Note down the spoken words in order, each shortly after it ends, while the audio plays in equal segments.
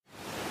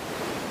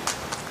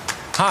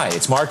Hi,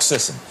 it's Mark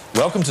Sisson.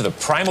 Welcome to the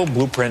Primal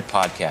Blueprint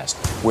Podcast,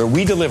 where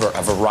we deliver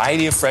a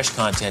variety of fresh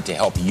content to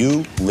help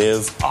you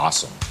live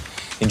awesome.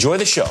 Enjoy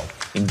the show.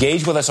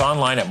 Engage with us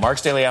online at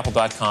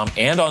marksdailyapple.com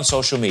and on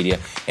social media,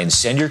 and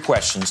send your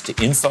questions to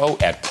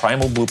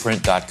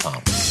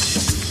info@primalblueprint.com.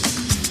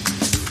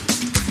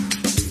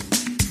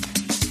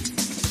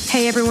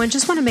 Hey everyone,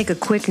 just want to make a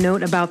quick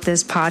note about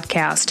this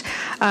podcast.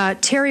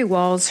 Terry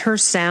Wahls, her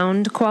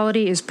sound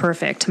quality is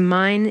perfect.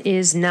 Mine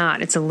is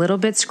not. It's a little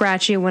bit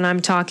scratchy when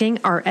I'm talking.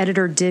 Our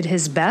editor did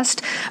his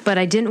best, but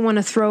I didn't want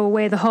to throw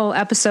away the whole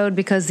episode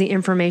because the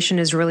information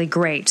is really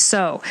great.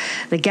 So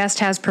the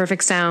guest has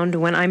perfect sound.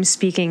 When I'm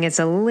speaking, it's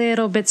a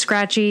little bit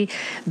scratchy.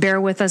 Bear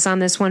with us on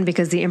this one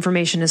because the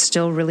information is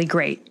still really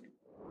great.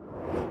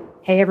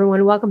 Hey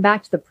everyone, welcome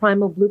back to the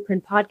Primal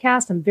Blueprint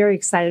Podcast. I'm very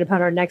excited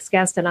about our next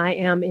guest, and I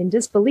am in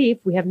disbelief.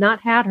 We have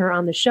not had her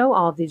on the show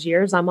all of these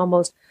years. I'm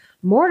almost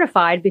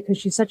mortified because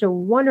she's such a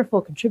wonderful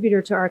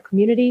contributor to our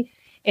community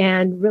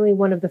and really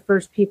one of the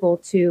first people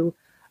to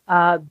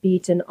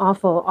beat an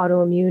awful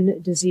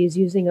autoimmune disease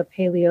using a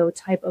paleo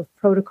type of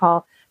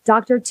protocol.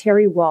 Dr.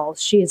 Terry Wahls.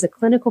 She is a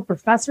clinical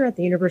professor at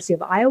the University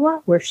of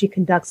Iowa, where she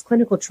conducts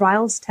clinical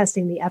trials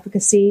testing the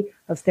efficacy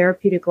of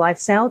therapeutic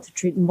lifestyle to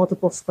treat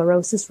multiple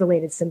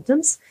sclerosis-related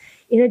symptoms.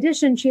 In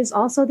addition, she is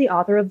also the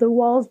author of the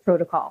Wahls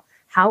Protocol,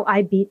 How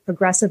I Beat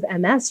Progressive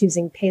MS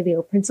Using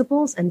Paleo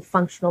Principles and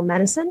Functional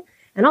Medicine,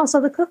 and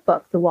also the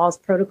cookbook, The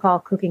Wahls Protocol,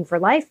 Cooking for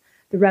Life,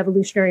 the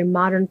revolutionary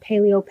modern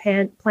paleo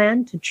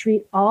plan to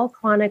treat all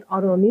chronic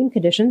autoimmune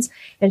conditions.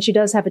 And she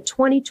does have a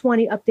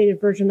 2020 updated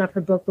version of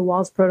her book, The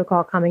Wahls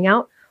Protocol, coming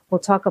out. We'll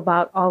talk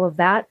about all of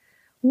that.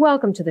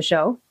 Welcome to the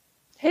show.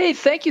 Hey,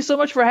 thank you so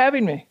much for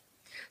having me.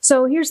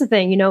 So here's the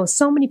thing,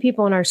 so many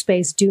people in our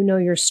space do know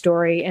your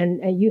story,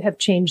 and you have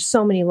changed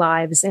so many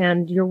lives,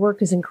 and your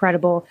work is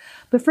incredible.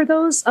 But for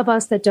those of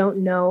us that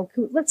don't know,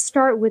 let's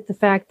start with the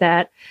fact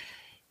that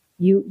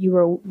you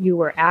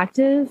were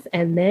active,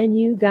 and then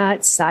you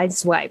got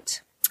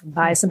sideswiped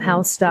by some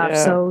health stuff.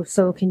 Yeah.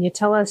 So can you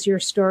tell us your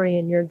story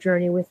and your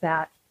journey with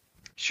that?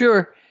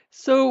 Sure.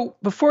 So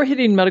before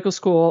hitting medical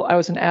school, I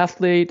was an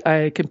athlete.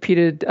 I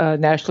competed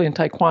nationally in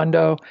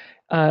taekwondo,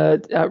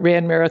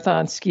 ran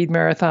marathons, skied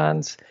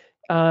marathons.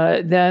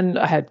 Then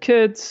I had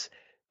kids,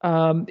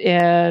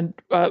 and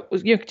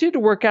continued to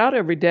work out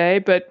every day,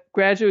 but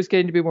gradually it was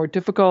getting to be more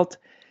difficult.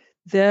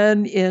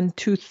 Then in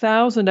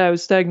 2000, I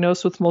was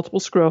diagnosed with multiple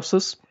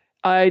sclerosis.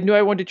 I knew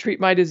I wanted to treat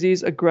my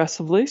disease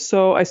aggressively,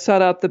 so I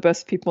sought out the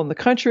best people in the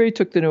country,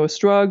 took the newest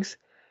drugs,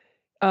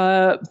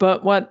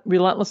 but went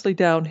relentlessly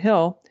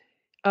downhill.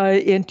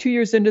 And 2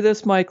 years into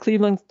this, my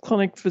Cleveland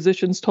Clinic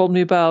physicians told me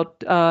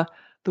about the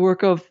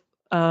work of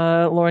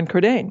Lauren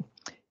Cordain.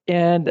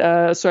 And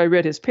so I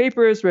read his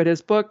papers, read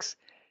his books,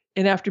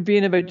 and after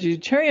being a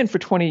vegetarian for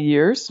 20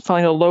 years,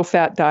 following a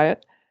low-fat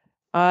diet,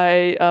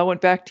 I went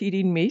back to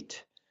eating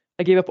meat.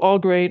 I gave up all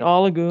grain,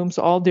 all legumes,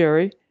 all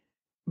dairy,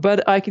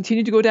 but I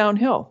continued to go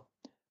downhill.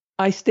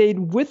 I stayed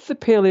with the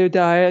paleo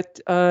diet,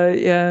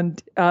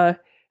 and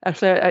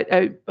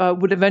actually I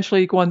would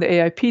eventually go on the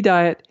AIP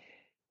diet.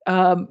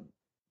 And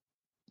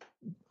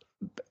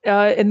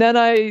then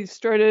I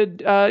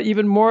started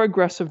even more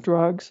aggressive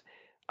drugs.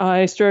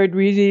 I started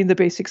reading the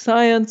basic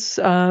science,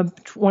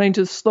 wanting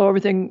to slow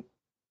everything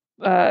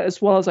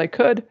as well as I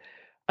could.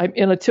 I'm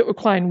in a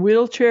tilt-recline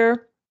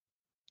wheelchair.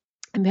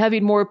 I'm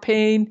having more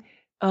pain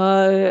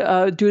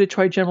due to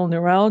trigeminal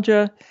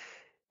neuralgia.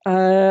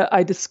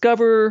 I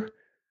discover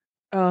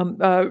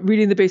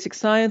reading the basic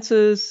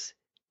sciences,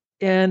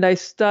 and I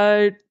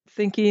start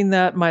thinking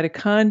that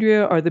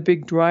mitochondria are the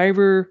big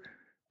driver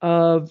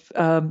of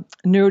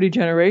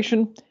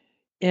neurodegeneration.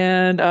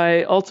 And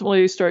I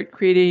ultimately start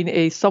creating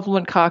a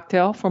supplement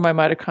cocktail for my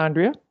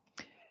mitochondria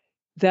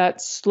that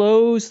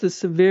slows the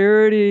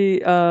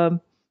severity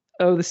of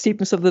the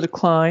steepness of the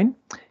decline,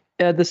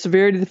 the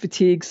severity of the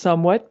fatigue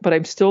somewhat, but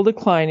I'm still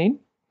declining.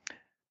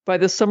 By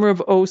the summer of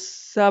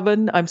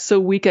 2007, I'm so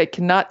weak I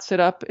cannot sit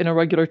up in a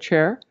regular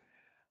chair.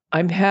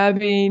 I'm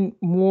having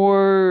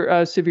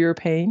more severe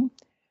pain.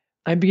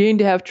 I'm beginning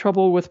to have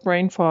trouble with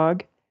brain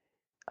fog.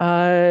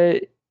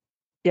 I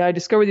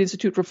discovered the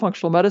Institute for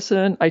Functional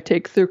Medicine. I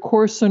take their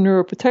course on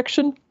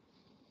neuroprotection,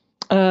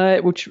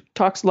 which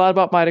talks a lot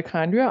about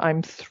mitochondria.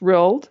 I'm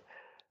thrilled.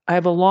 I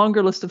have a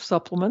longer list of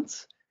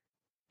supplements.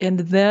 And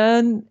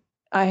then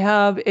I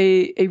have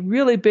a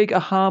really big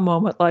aha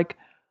moment, like,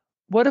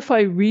 what if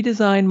I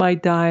redesign my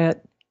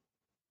diet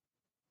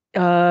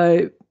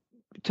to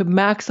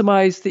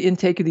maximize the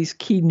intake of these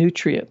key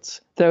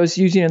nutrients that I was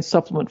using in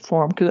supplement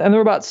form? And there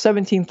were about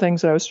 17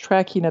 things that I was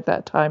tracking at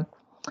that time.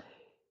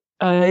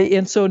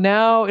 And so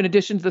now, in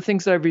addition to the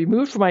things that I've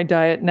removed from my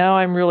diet, now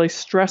I'm really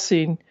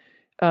stressing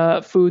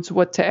foods,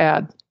 what to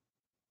add.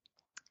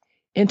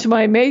 And to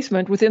my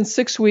amazement, within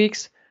 6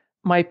 weeks,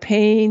 my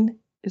pain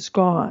is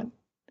gone.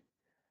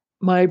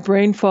 My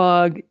brain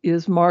fog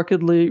is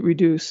markedly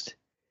reduced.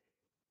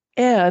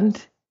 And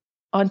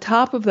on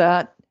top of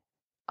that,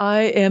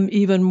 I am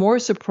even more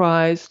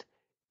surprised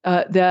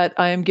that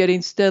I am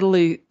getting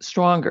steadily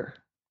stronger.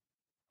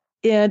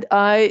 And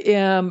I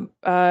am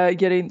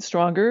getting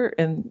stronger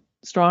and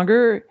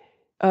stronger.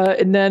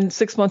 And then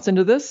 6 months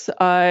into this,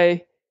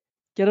 I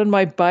get on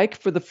my bike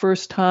for the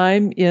first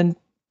time in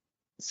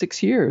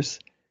 6 years,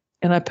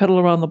 and I pedal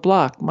around the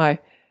block. My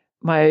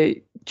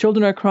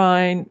children are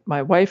crying.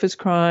 My wife is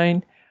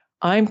crying.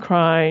 I'm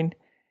crying.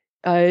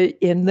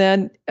 And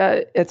then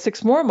at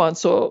 6 more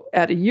months, so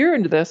at a year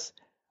into this,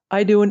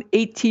 I do an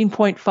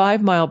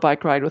 18.5-mile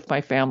bike ride with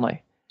my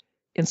family.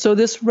 And so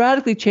this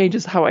radically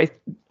changes how I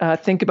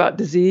think about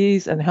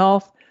disease and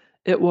health.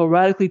 It will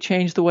radically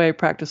change the way I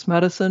practice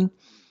medicine.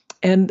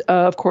 And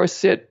of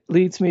course, it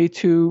leads me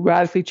to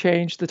radically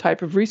change the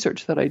type of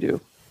research that I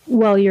do.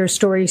 Well, your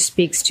story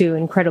speaks to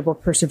incredible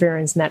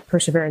perseverance, and that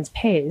perseverance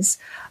pays.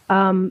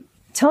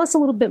 Tell us a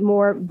little bit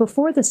more.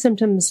 Before the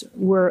symptoms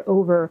were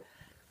over,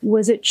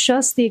 was it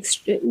just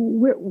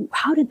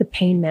how did the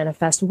pain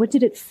manifest? What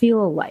did it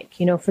feel like?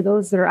 For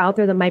those that are out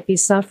there that might be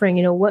suffering,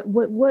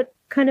 what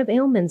kind of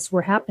ailments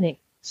were happening?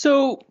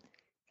 So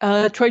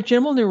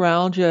trigeminal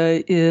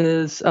neuralgia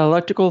is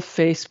electrical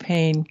face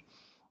pain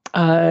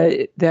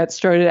that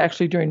started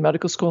actually during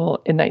medical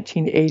school in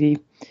 1980.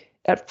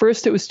 At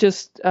first, it was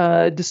just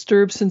a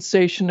disturbed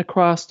sensation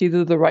across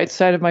either the right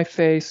side of my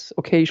face,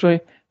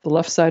 occasionally the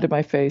left side of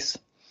my face.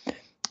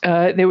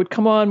 They would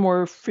come on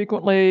more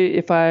frequently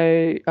if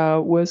I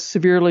was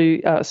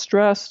severely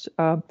stressed,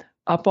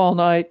 up all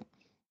night.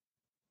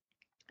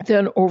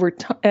 Then over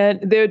time,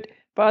 and they would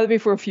bother me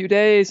for a few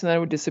days, and then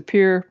it would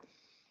disappear.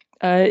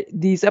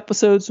 These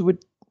episodes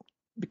would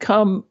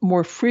become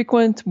more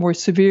frequent, more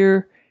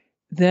severe.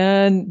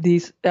 Then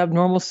these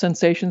abnormal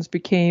sensations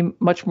became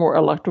much more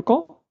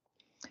electrical.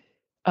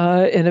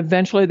 And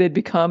eventually they'd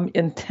become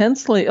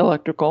intensely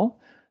electrical,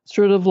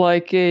 sort of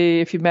like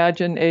if you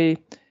imagine a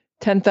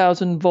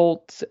 10,000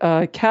 volt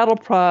cattle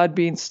prod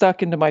being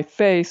stuck into my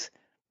face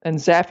and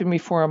zapping me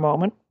for a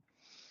moment.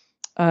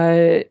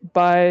 By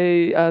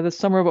the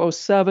summer of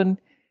 2007,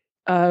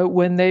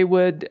 when they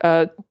would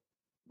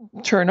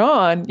turn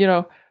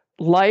on,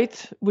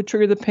 light would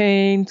trigger the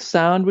pain,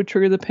 sound would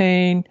trigger the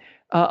pain,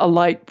 a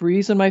light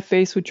breeze on my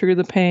face would trigger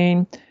the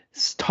pain,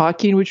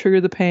 talking would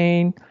trigger the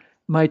pain,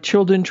 my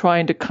children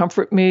trying to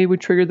comfort me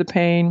would trigger the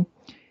pain.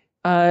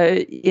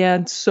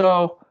 And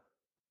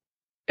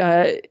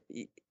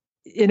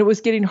it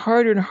was getting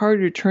harder and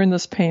harder to turn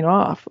this pain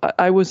off.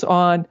 I was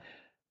on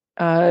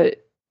very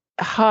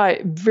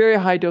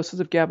high doses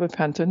of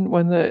gabapentin.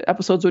 When the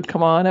episodes would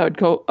come on, I'd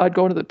go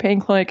into the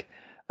pain clinic.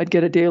 I'd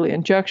get a daily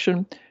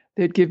injection.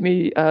 They'd give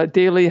me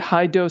daily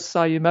high-dose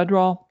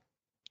Salumedrol.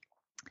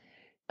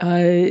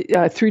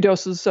 3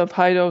 doses of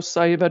high-dose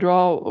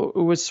Salumedrol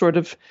was sort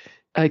of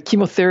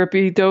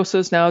chemotherapy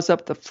doses. Now it's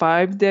up to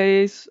 5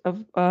 days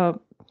of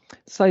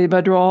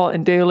Salumedrol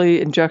and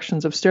daily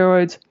injections of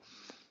steroids.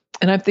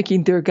 And I'm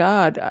thinking, dear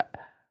God,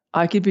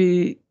 I could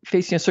be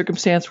facing a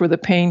circumstance where the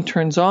pain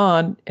turns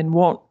on and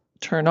won't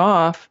turn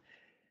off,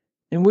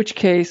 in which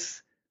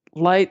case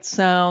light,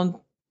 sound,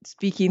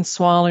 speaking,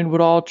 swallowing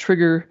would all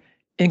trigger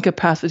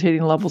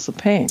incapacitating levels of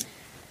pain.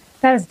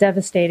 That is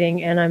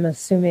devastating, and I'm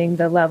assuming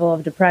the level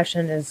of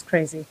depression is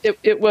crazy.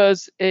 It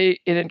was an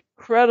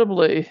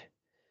incredibly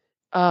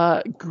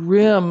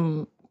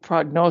grim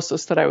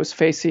prognosis that I was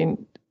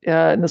facing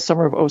in the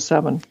summer of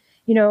 2007.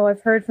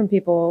 I've heard from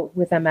people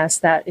with MS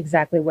that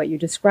exactly what you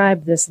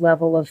described, this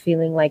level of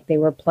feeling like they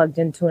were plugged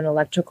into an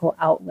electrical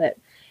outlet.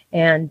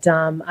 And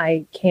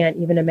I can't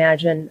even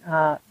imagine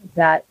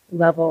that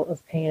level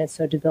of pain. It's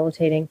so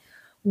debilitating.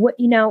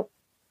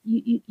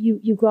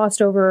 You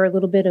glossed over a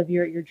little bit of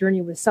your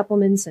journey with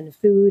supplements and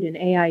food and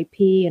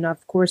AIP. And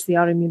of course, the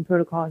autoimmune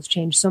protocol has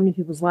changed so many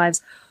people's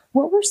lives.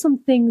 What were some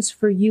things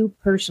for you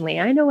personally?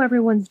 I know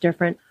everyone's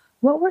different.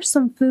 What were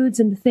some foods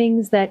and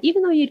things that,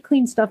 even though you'd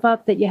cleaned stuff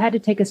up, that you had to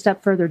take a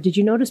step further? Did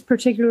you notice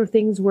particular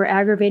things were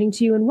aggravating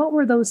to you? And what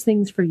were those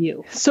things for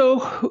you? So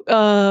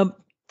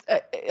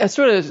I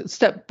sort of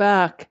stepped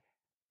back.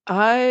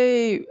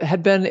 I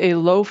had been a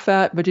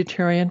low-fat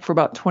vegetarian for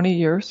about 20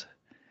 years.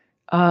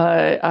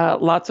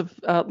 Lots of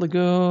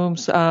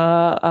legumes,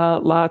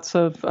 lots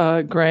of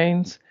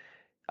grains.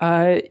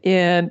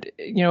 And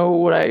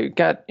when I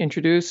got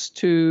introduced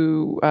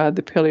to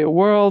the paleo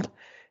world,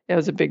 it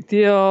was a big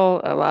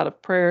deal, a lot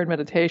of prayer and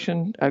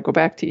meditation. I go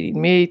back to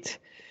eating meat.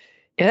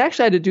 And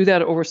actually I had to do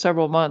that over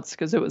several months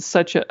because it was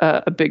such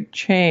a big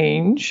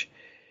change.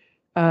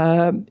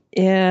 And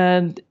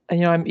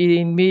I'm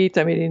eating meat,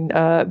 I'm eating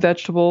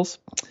vegetables.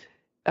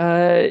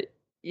 And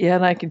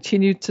I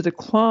continued to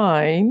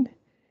decline.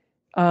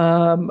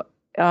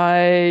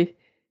 I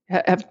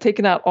have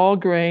taken out all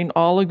grain,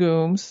 all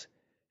legumes.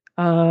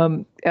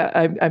 I'm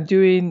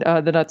doing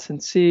the nuts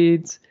and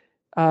seeds.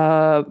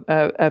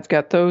 I've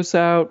got those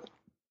out.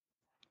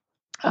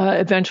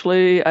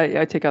 Eventually,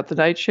 I take out the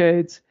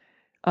nightshades.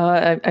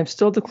 I'm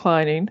still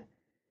declining.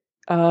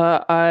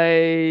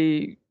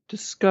 I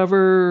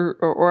discover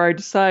or I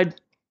decide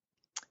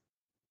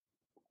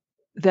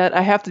that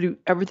I have to do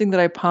everything that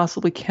I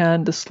possibly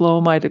can to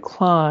slow my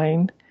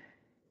decline.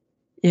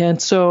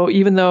 And so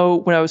even though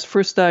when I was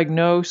first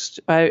diagnosed,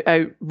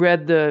 I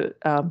read the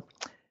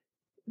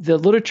the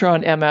literature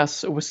on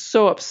MS was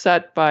so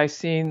upset by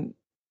seeing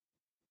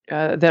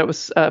that it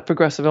was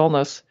progressive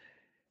illness.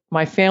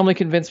 My family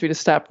convinced me to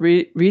stop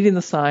reading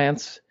the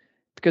science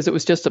because it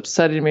was just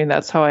upsetting me, and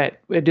that's how I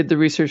did the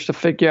research to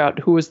figure out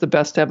who was the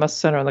best MS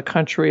center in the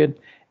country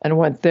and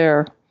went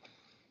there.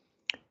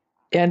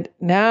 And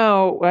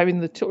now I'm in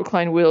the tilt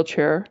recline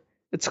wheelchair.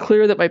 It's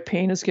clear that my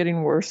pain is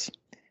getting worse.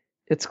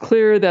 It's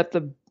clear that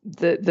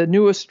the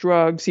newest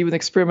drugs, even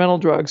experimental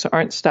drugs,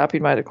 aren't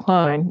stopping my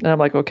decline. And I'm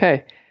like,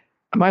 okay,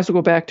 I might as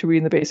well go back to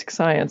reading the basic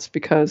science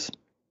because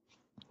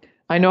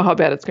I know how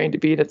bad it's going to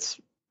be, and it's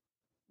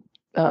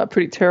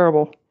pretty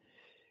terrible.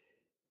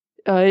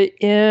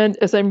 And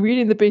as I'm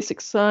reading the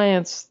basic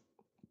science,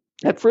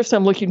 at first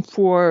I'm looking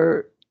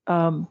for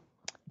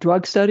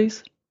drug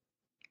studies.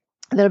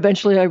 And then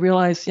eventually I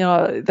realized,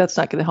 that's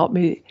not going to help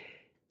me.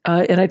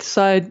 And I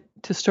decided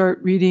to start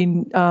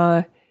reading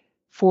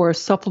for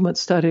supplement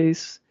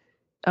studies.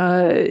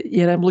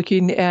 And I'm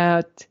looking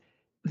at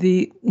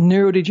the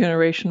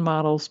neurodegeneration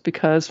models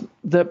because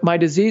my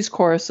disease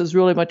course is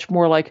really much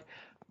more like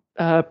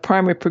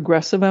primary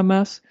progressive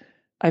MS.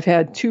 I've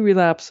had 2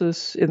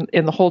 relapses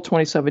in the whole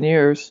 27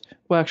 years.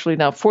 Well, actually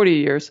now 40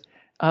 years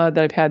that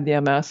I've had the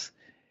MS.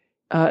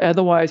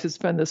 Otherwise, it's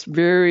been this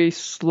very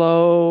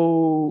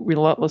slow,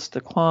 relentless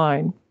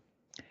decline.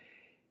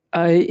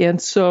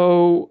 And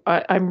so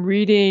I'm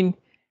reading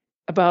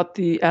about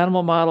the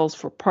animal models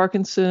for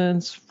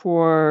Parkinson's,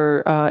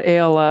 for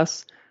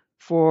ALS,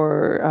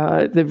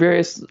 for the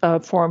various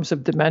forms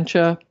of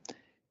dementia,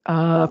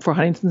 for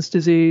Huntington's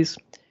disease.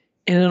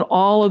 And in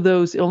all of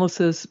those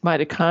illnesses,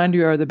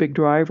 mitochondria are the big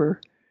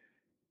driver.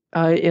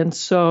 And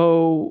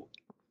so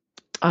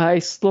I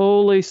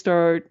slowly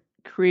start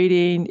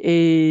creating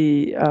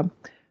a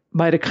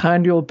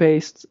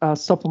mitochondrial-based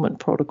supplement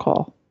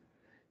protocol.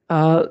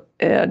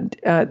 And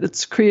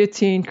it's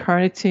creatine,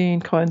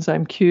 carnitine,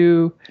 coenzyme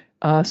Q,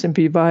 some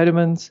B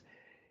vitamins.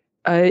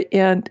 I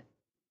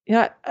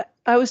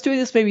was doing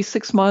this maybe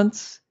 6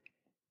 months.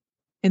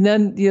 And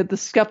then the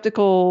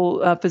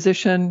skeptical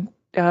physician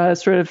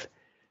sort of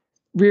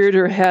reared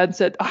her head and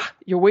said,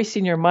 you're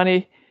wasting your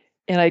money.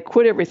 And I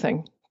quit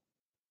everything.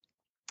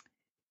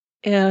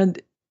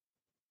 And,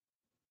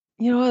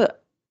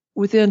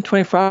 within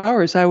 24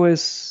 hours,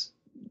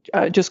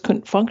 I just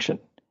couldn't function.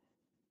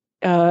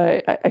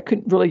 I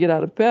couldn't really get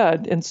out of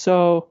bed. And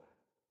so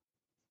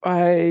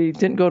I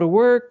didn't go to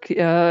work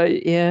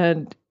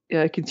and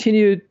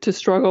continued to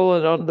struggle.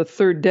 And on the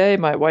 3rd day,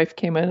 my wife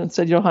came in and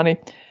said, honey,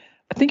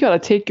 I think you ought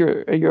to take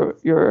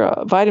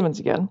your vitamins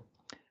again.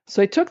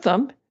 So I took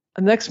them.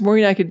 And the next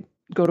morning I could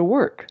go to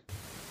work.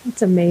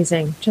 It's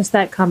amazing. Just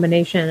that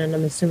combination. And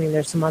I'm assuming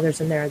there's some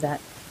others in there that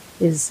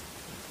is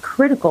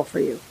critical for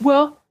you.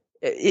 Well,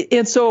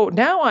 and so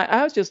now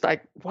I was just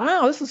like,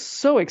 wow, this is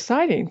so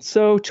exciting.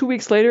 So 2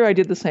 weeks later, I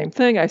did the same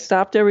thing. I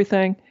stopped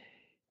everything.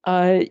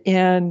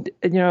 And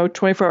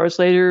 24 hours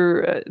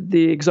later,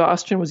 the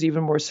exhaustion was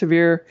even more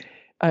severe.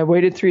 I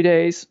waited 3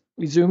 days,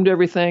 resumed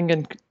everything,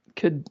 and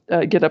could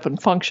get up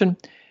and function.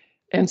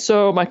 And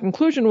so my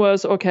conclusion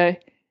was,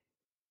 okay,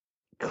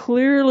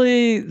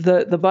 clearly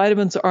the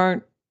vitamins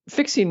aren't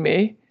fixing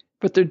me,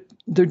 but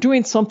they're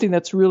doing something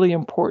that's really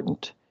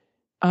important.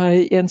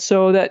 And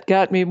so that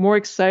got me more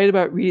excited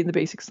about reading the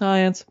basic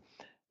science.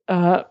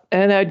 And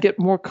I'd get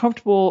more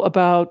comfortable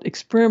about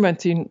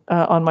experimenting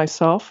on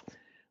myself.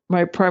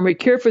 My primary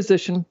care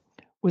physician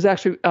was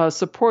actually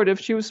supportive.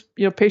 She was,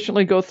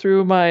 patiently go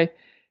through my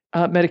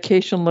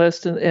medication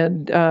list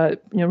and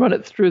run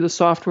it through the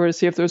software to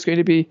see if there's going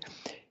to be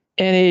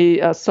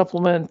any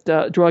supplement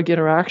drug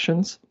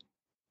interactions.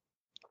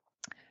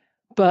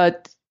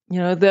 But,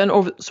 then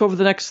over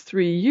the next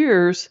 3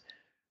 years,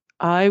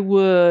 I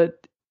would,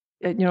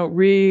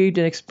 read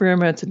and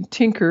experiment and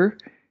tinker.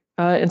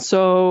 And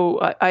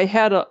so I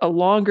had a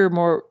longer,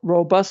 more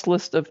robust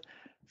list of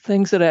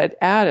things that I had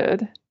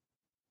added,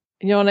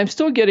 and I'm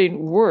still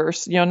getting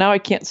worse. Now I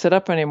can't sit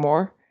up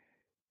anymore.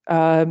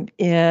 And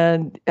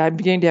I'm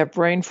beginning to have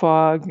brain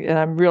fog, and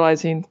I'm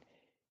realizing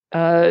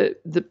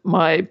that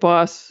my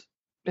boss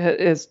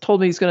has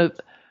told me he's going to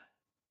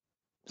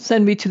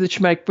send me to the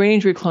traumatic brain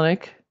injury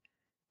clinic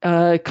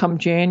come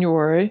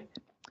January.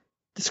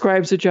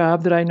 Describes a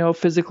job that I know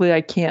physically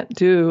I can't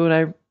do,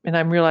 and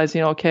I'm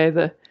realizing,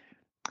 okay,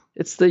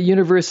 it's the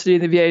university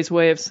and the VA's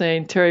way of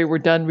saying, Terry, we're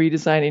done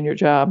redesigning your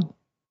job.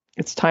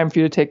 It's time for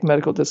you to take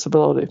medical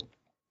disability.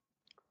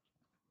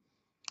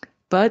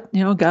 But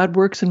God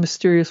works in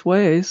mysterious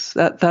ways.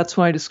 That's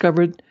when I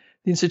discovered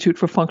the Institute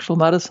for Functional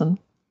Medicine.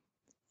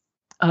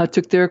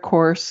 Took their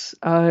course.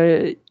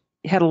 Had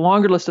a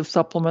longer list of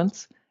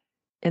supplements,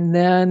 and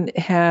then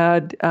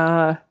had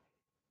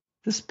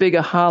this big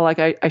aha, like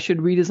I should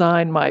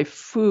redesign my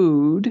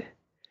food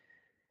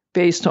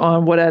based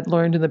on what I'd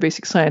learned in the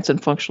basic science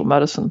and functional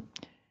medicine.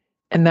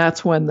 And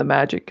that's when the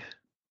magic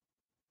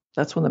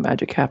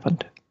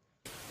happened.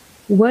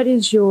 What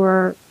is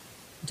your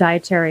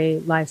dietary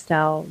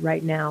lifestyle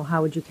right now?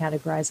 How would you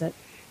categorize it?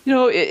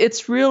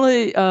 It's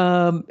really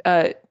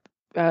a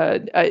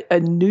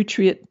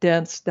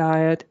nutrient-dense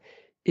diet.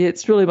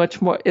 It's really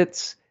much more,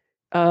 it's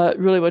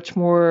really much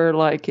more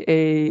like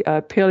a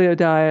paleo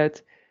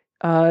diet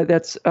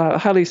that's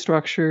highly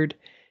structured.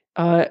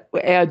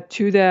 Add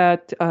to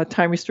that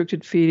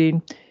time-restricted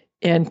feeding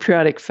and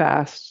periodic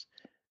fasts.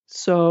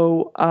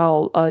 So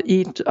I'll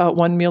eat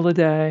one meal a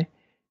day,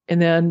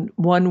 and then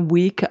 1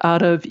 week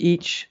out of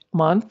each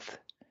month,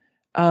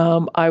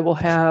 I will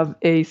have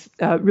a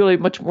really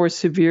much more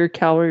severe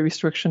calorie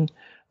restriction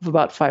of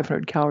about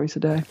 500 calories a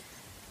day.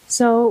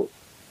 So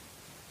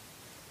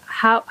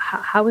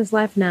how is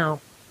life now?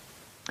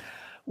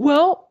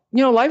 Well,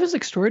 life is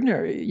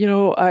extraordinary.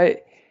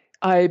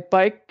 I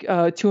bike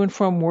to and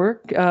from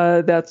work.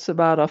 That's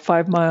about a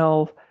 5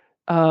 mile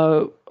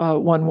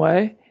one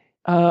way.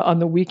 On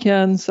the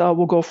weekends,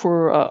 we'll go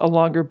for a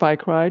longer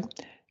bike ride.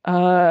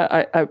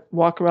 I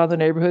walk around the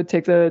neighborhood,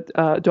 take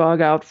the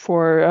dog out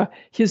for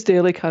his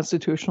daily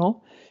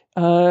constitutional.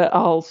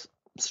 I'll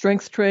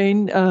strength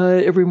train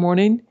every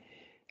morning.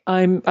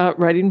 I'm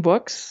writing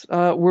books.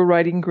 We're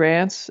writing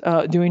grants,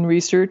 doing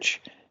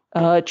research,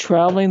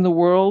 traveling the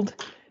world,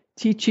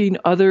 teaching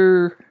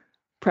other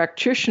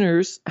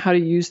practitioners how to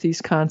use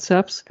these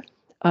concepts.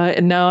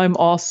 And now I'm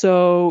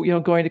also,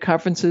 going to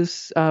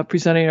conferences,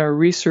 presenting our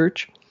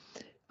research.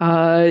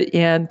 I've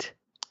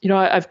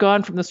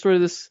gone from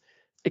this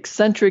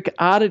eccentric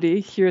oddity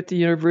here at the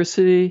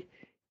university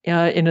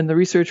and in the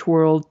research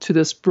world to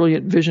this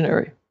brilliant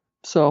visionary.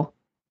 So,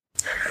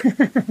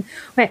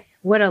 Wait,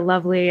 what a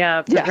lovely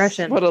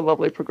progression! Yes, what a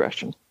lovely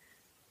progression.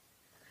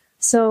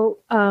 So,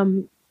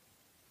 in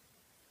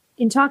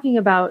talking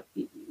about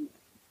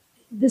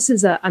this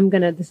is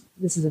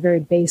a very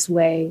base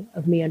way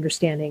of me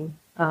understanding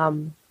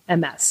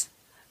MS,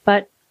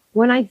 but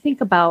when I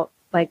think about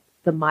like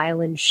the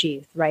myelin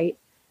sheath, right?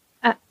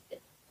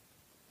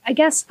 I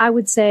guess I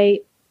would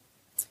say,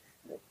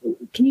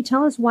 can you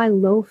tell us why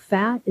low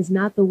fat is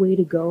not the way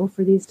to go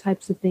for these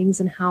types of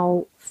things, and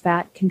how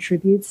fat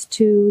contributes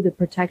to the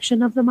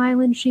protection of the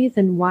myelin sheath,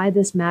 and why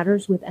this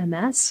matters with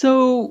MS?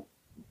 So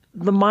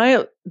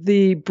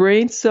the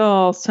brain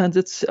cell sends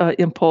its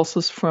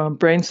impulses from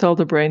brain cell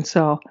to brain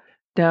cell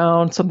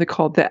down something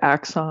called the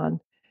axon.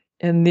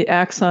 And the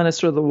axon is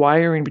sort of the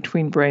wiring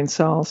between brain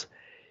cells.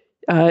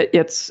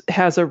 It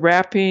has a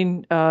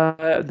wrapping,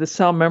 the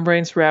cell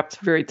membranes wrapped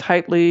very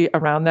tightly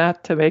around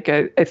that to make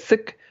a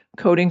thick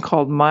coating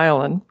called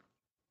myelin.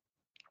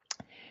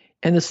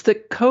 And this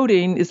thick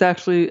coating is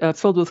actually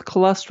filled with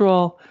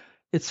cholesterol.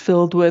 It's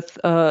filled with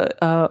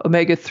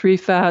omega-3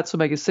 fats,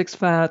 omega-6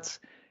 fats,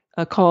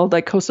 called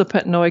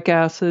eicosapentaenoic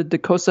acid,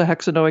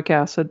 docosahexaenoic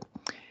acid.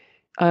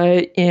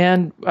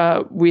 And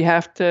we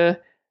have to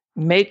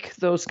make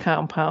those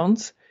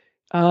compounds.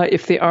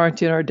 If they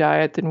aren't in our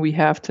diet, then we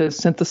have to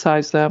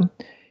synthesize them.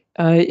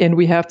 And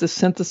we have to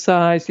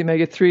synthesize the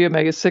omega-3,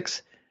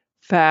 omega-6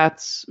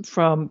 fats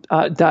from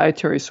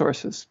dietary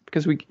sources,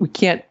 because we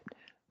can't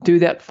do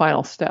that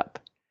final step.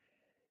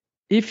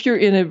 If you're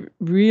in a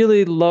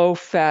really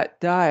low-fat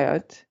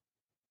diet,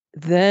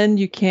 then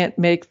you can't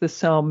make the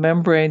cell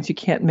membranes. You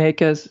can't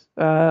make as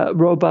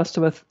robust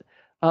of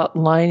a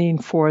lining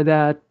for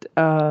that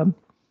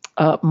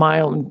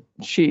myelin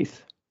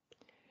sheath.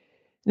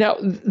 Now,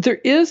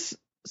 there is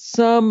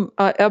some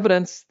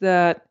evidence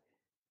that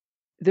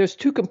there's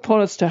two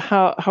components to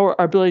how our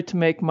ability to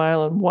make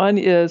myelin. One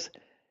is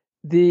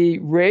the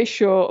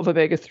ratio of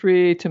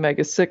omega-3 to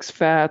omega-6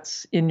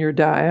 fats in your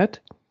diet,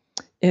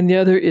 and the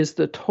other is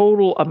the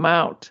total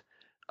amount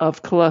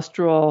of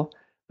cholesterol,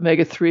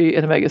 omega-3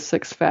 and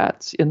omega-6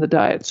 fats in the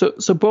diet.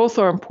 So both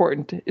are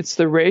important. It's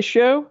the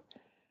ratio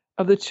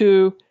of the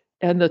two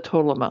and the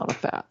total amount of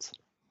fats.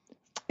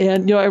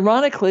 And,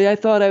 ironically, I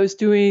thought I was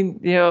doing,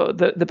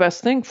 the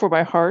best thing for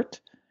my heart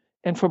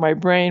and for my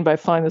brain by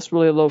finding this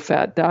really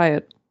low-fat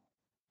diet.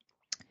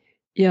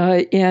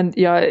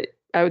 I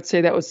would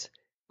say that was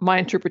my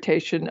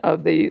interpretation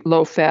of the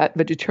low-fat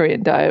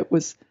vegetarian diet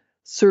was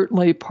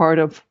certainly part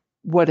of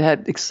what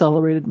had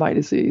accelerated my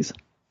disease.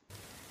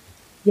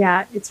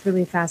 Yeah, it's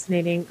really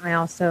fascinating. I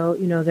also,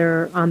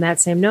 they're on that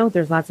same note,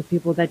 there's lots of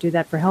people that do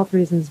that for health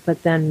reasons,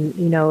 but then,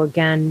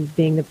 again,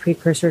 being the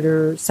precursor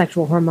to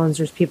sexual hormones,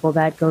 there's people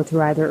that go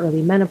through either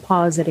early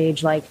menopause at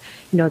age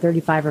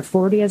 35 or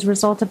 40 as a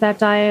result of that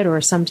diet,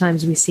 or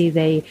sometimes we see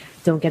they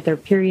don't get their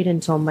period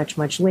until much,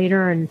 much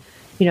later. And,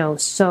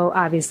 so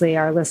obviously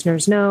our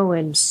listeners know,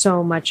 and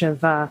so much of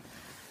the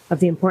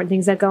important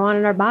things that go on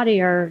in our body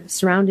are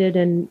surrounded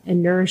and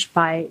nourished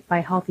by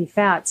healthy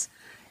fats.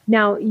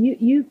 Now,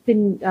 you've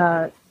been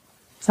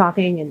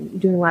talking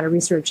and doing a lot of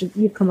research.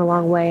 You've come a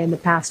long way in the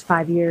past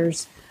 5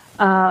 years.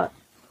 What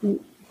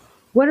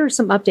are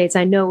some updates?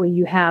 I know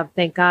you have,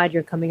 thank God,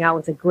 you're coming out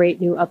with a great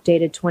new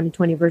updated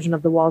 2020 version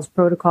of the Wahls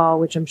protocol,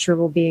 which I'm sure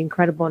will be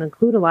incredible and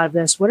include a lot of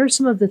this. What are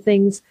some of the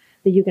things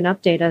that you can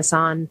update us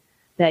on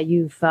that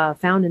you've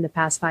found in the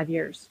past 5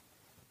 years?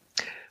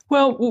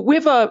 Well, we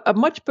have a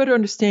much better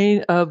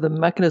understanding of the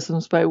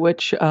mechanisms by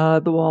which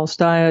the Wahls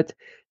diet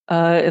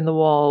and the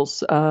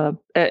Wahls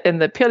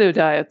and the paleo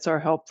diets are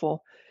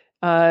helpful.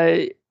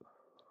 There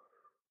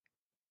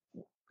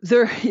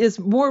is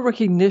more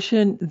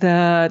recognition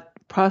that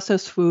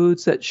processed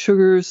foods, that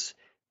sugars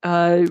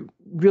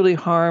really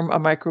harm a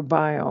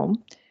microbiome,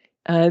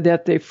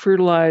 that they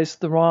fertilize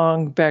the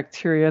wrong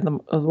bacteria, the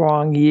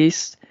wrong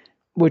yeast,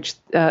 which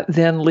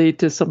then lead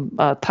to some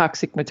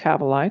toxic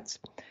metabolites.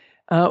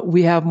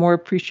 We have more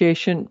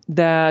appreciation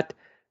that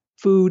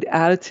food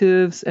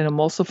additives and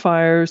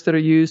emulsifiers that are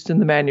used in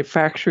the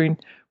manufacturing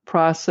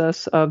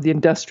process of the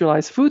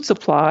industrialized food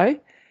supply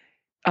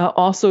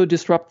also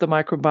disrupt the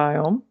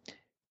microbiome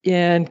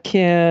and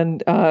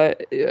can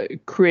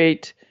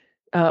create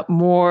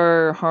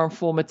more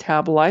harmful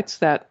metabolites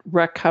that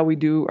wreck how we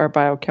do our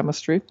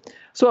biochemistry.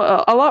 So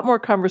a lot more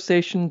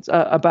conversations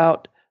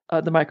about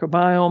the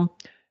microbiome,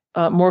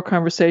 more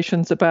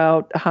conversations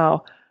about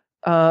how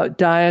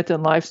diet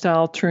and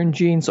lifestyle turn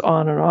genes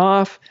on and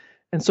off.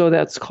 And so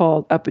that's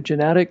called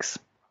epigenetics.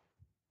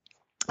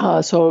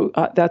 So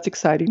that's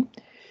exciting.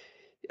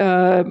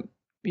 And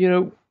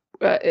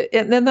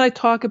then I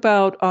talk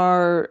about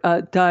our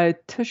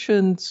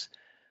dietitians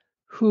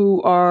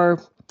who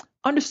are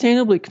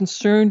understandably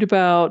concerned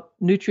about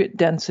nutrient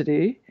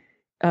density.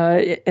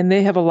 And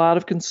they have a lot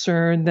of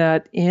concern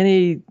that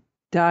any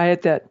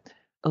diet that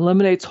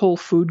eliminates whole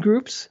food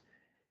groups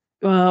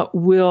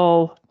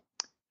will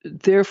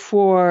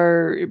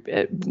therefore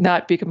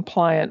not be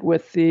compliant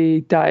with the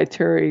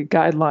dietary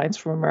guidelines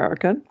from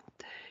America,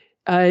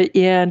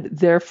 and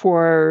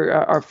therefore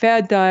are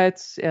fad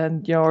diets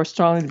and are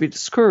strongly to be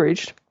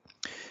discouraged.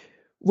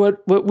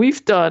 What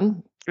we've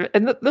done,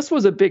 and this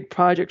was a big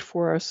project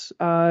for us.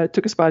 It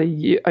took us about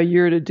a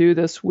year to do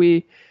this.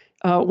 We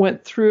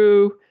went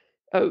through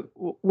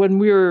when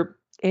we were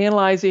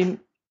analyzing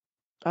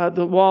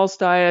the Wahls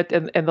diet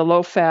and the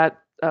low-fat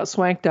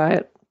swank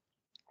diet.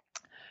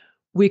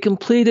 We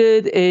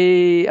completed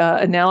a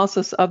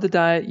analysis of the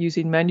diet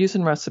using menus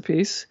and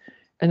recipes,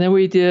 and then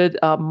we did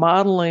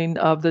modeling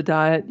of the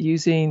diet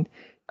using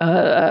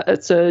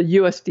it's a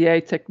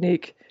USDA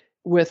technique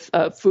with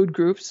food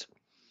groups,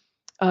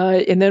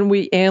 and then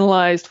we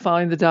analyzed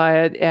following the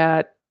diet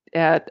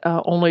at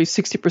only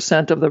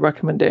 60% of the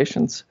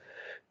recommendations.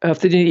 If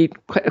they didn't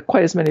eat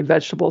quite as many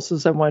vegetables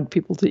as I wanted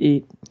people to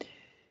eat,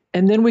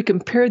 and then we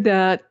compared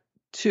that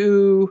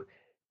to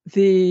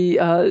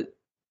the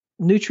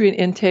nutrient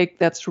intake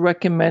that's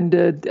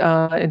recommended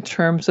in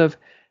terms of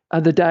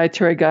the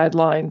dietary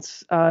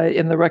guidelines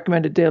in the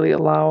recommended daily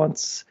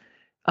allowance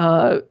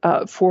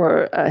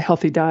for a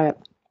healthy diet.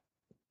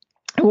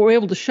 And what we're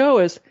able to show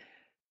is,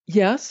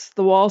 yes,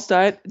 the Wahls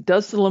diet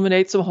does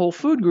eliminate some whole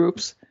food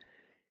groups,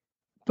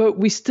 but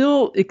we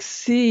still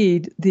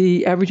exceed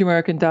the average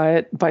American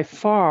diet by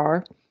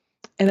far,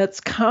 and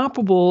it's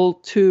comparable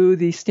to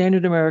the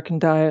standard American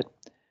diet.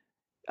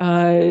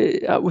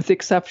 With the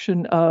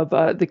exception of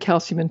the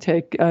calcium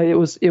intake, it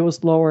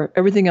was lower.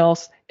 Everything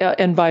else,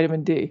 and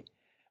vitamin D.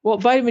 Well,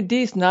 vitamin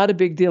D is not a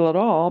big deal at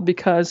all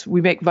because we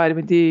make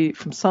vitamin D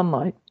from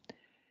sunlight.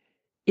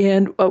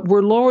 And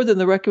we're lower than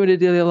the recommended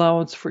daily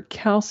allowance for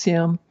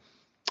calcium.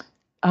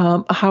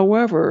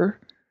 However,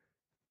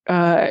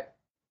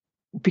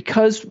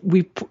 because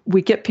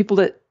we get people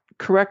to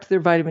correct their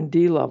vitamin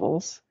D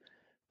levels,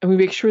 and we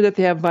make sure that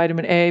they have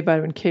vitamin A,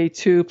 vitamin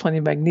K2, plenty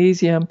of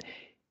magnesium,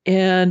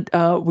 and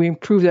we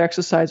improve their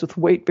exercise with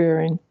weight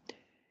bearing.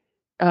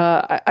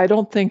 I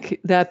don't think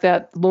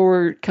that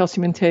lower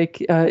calcium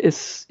intake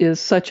is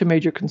such a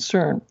major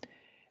concern.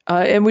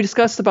 And we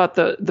discussed about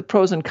the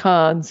pros and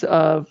cons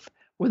of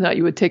whether or not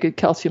you would take a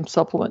calcium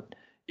supplement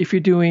if you're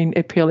doing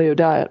a paleo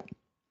diet.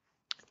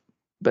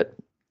 But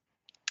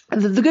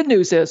the good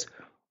news is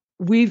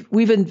we've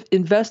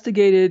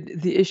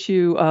investigated the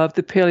issue of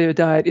the paleo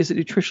diet. Is it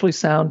nutritionally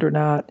sound or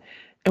not?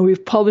 And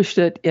we've published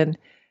it in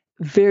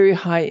very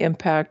high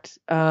impact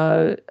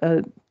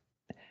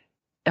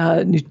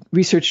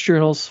research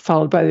journals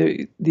followed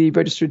by the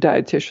registered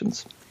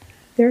dietitians.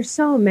 There's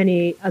so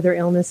many other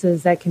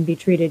illnesses that can be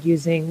treated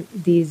using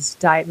these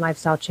diet and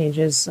lifestyle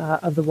changes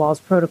of the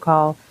Wahls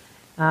protocol.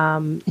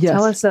 Yes.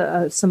 Tell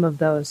us some of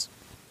those.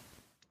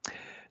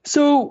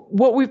 So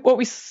what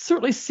we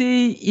certainly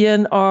see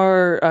in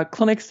our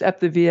clinics at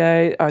the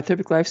VA, our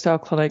therapeutic lifestyle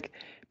clinic,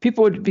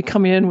 people would be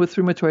coming in with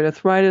rheumatoid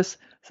arthritis,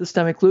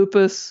 systemic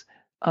lupus,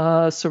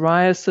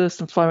 psoriasis,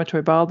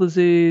 inflammatory bowel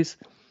disease,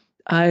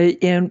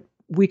 and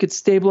we could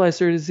stabilize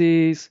their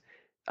disease,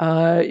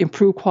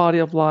 improve quality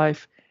of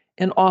life,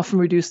 and often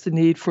reduce the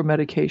need for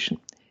medication.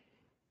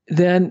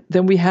 Then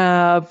we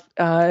have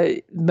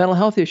mental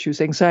health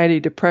issues, anxiety,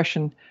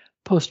 depression,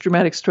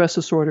 post-traumatic stress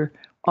disorder.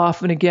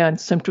 Often, again,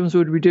 symptoms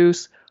would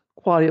reduce,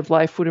 quality of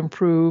life would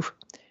improve.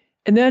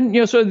 And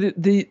then, so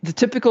the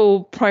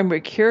typical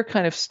primary care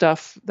kind of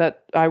stuff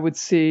that I would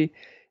see,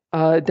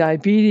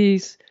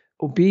 diabetes,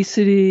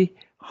 obesity,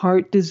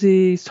 heart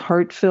disease,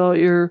 heart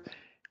failure,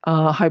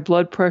 high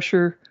blood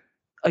pressure.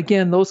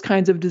 Again, those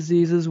kinds of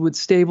diseases would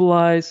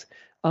stabilize,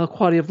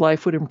 quality of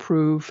life would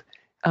improve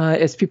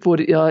as people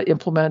would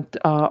implement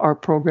our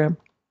program.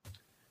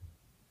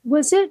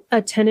 Was it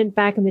a tenet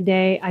back in the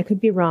day? I could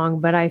be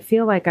wrong, but I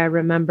feel like I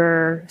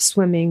remember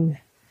swimming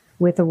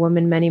with a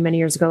woman many, many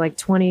years ago, like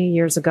 20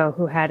 years ago,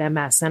 who had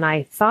MS. And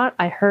I thought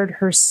I heard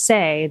her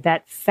say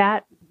that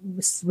fat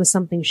was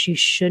something she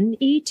shouldn't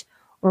eat,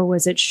 or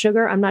was it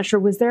sugar? I'm not sure.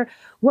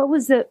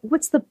 What's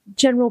the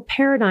general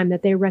paradigm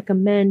that they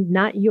recommend?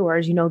 Not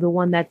yours, the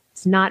one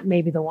that's not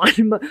maybe the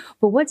one, but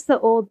what's the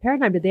old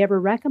paradigm? Did they ever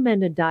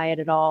recommend a diet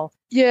at all?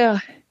 Yeah.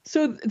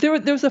 So there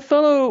was a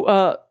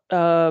fellow,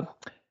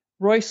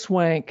 Roy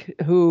Swank,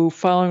 who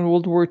following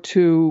World War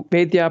II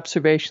made the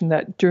observation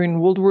that during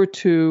World War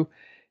II,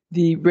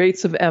 the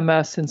rates of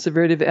MS and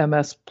severity of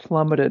MS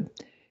plummeted.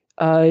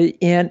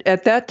 And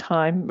at that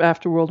time,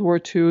 after World War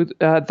II,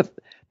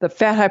 the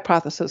fat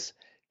hypothesis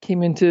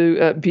came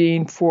into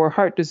being for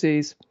heart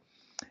disease.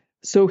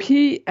 So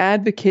he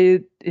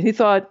advocated, he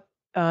thought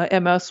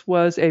MS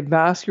was a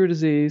vascular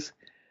disease.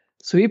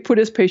 So he put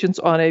his patients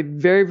on a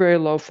very, very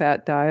low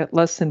fat diet,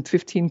 less than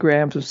 15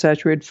 grams of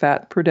saturated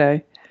fat per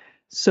day.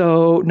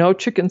 So no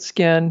chicken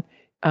skin,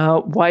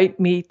 white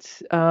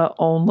meat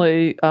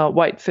only,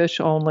 white fish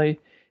only,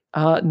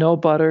 no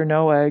butter,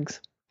 no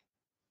eggs.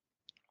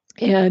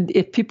 And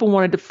if people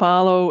wanted to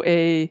follow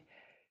a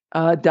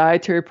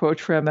dietary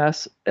approach for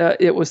MS,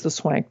 it was the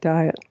Swank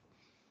diet.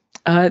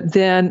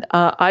 Then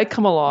I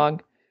come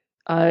along,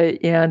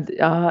 and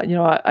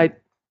I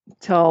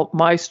tell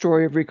my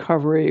story of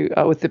recovery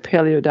with the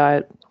paleo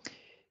diet.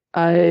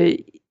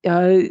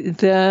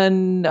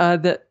 Then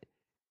the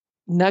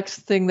next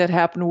thing that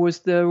happened was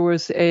there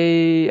was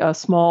a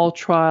small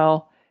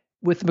trial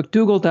with the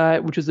McDougall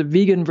diet, which is a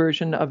vegan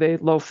version of a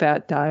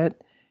low-fat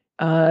diet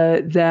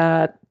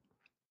that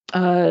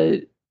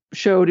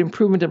showed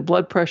improvement in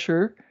blood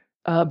pressure,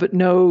 but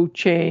no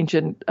change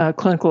in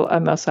clinical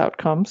MS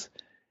outcomes.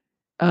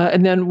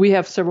 And then we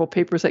have several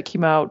papers that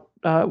came out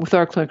with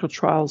our clinical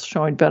trials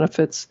showing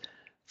benefits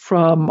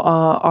from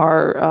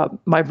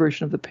my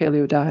version of the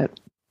paleo diet.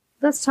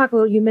 Let's talk a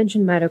little. You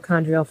mentioned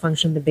mitochondrial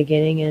function in the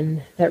beginning,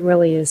 and that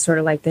really is sort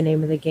of like the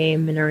name of the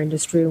game in our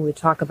industry. We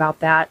talk about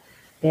that.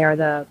 They are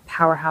the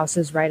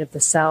powerhouses, right, of the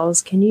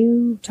cells. Can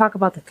you talk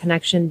about the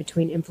connection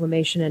between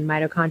inflammation and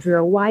mitochondria,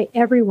 or why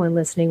everyone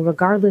listening,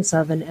 regardless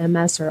of an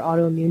MS or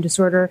autoimmune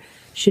disorder,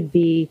 should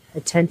be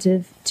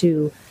attentive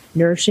to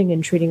nourishing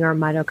and treating our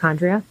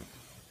mitochondria?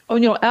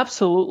 Oh,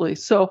 absolutely.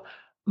 So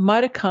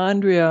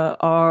mitochondria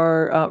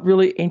are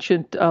really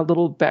ancient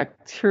little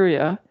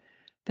bacteria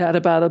that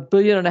about 1.5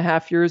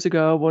 billion years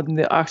ago, when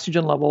the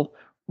oxygen level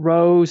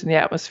rose in the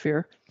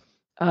atmosphere,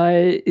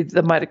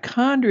 the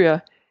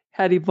mitochondria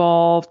had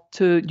evolved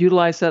to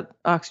utilize that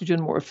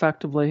oxygen more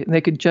effectively, and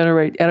they could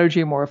generate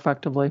energy more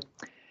effectively.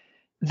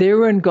 They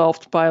were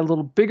engulfed by a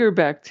little bigger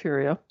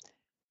bacteria,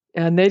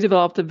 and they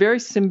developed a very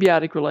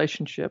symbiotic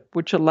relationship,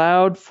 which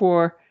allowed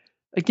for,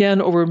 again,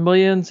 over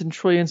millions and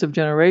trillions of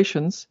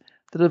generations,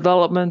 the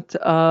development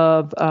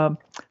of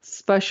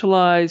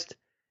specialized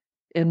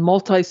and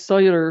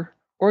multicellular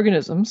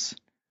organisms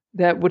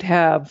that would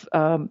have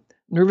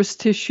nervous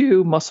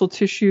tissue, muscle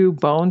tissue,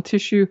 bone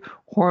tissue,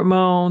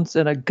 hormones,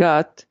 and a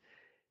gut.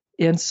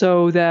 And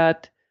so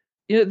that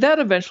that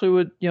eventually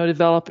would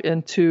develop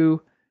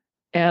into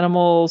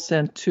animals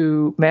and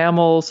to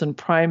mammals and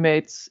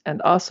primates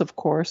and us, of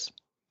course.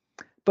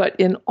 But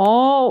in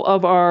all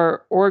of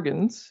our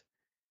organs,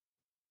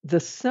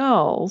 the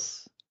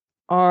cells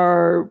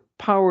are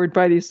powered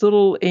by these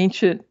little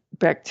ancient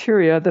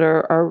bacteria that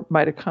are our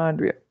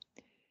mitochondria.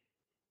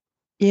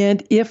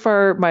 And if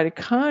our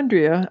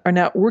mitochondria are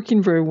not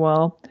working very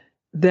well,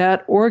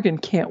 that organ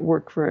can't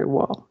work very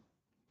well.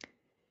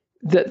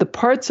 The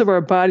parts of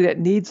our body that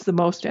needs the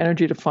most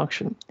energy to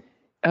function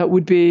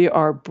would be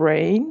our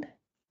brain,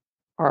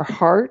 our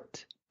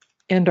heart,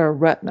 and our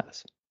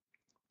retinas.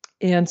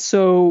 And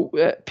so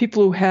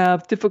people who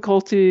have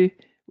difficulty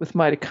with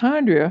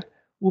mitochondria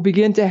will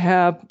begin to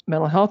have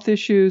mental health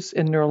issues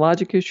and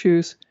neurologic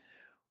issues,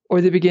 or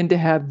they begin to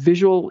have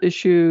visual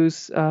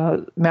issues,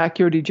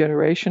 macular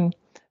degeneration,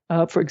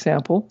 for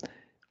example,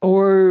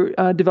 or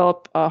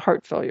develop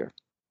heart failure.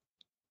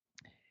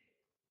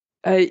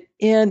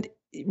 And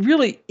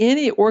really,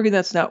 any organ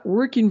that's not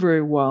working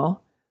very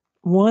well,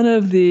 one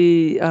of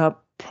the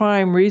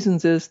prime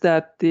reasons is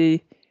that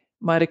the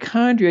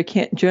mitochondria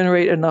can't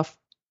generate enough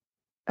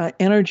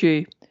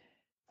energy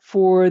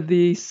for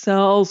the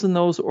cells in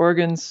those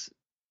organs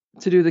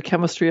to do the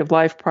chemistry of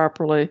life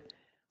properly,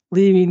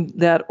 leaving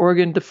that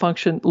organ to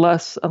function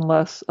less and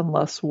less and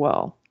less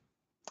well,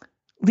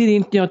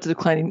 leading to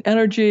declining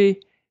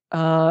energy,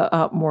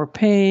 more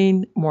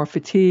pain, more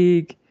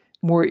fatigue,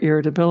 more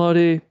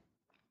irritability,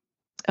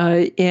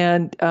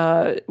 and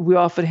we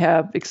often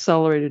have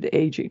accelerated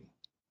aging.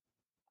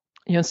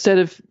 Instead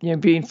of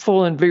being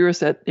full and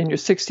vigorous in your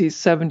 60s,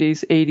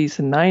 70s, 80s,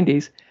 and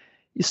 90s,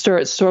 you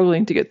start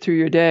struggling to get through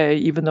your day,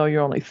 even though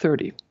you're only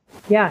 30.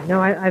 Yeah, no,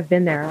 I've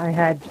been there. I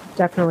had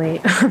definitely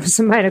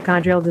some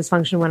mitochondrial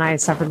dysfunction when I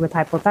suffered with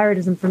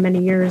hypothyroidism for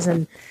many years,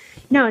 and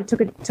it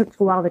took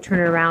a while to turn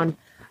it around.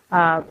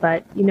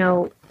 But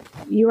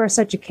you are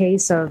such a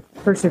case of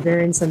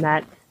perseverance, in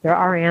that there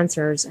are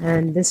answers,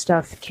 and this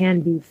stuff can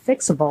be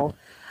fixable.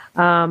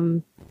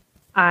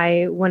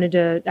 I wanted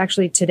to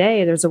actually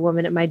today. There's a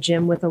woman at my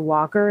gym with a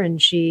walker,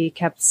 and she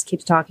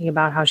keeps talking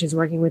about how she's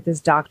working with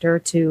this doctor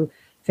to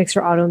fix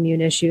her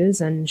autoimmune issues,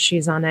 and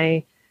she's on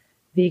a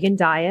vegan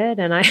diet.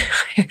 And I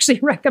actually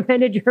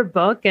recommended your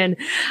book. And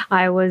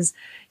I was,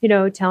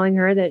 telling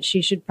her that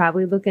she should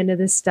probably look into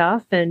this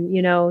stuff and,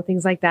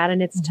 things like that.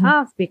 And it's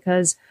tough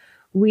because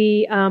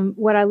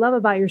what I love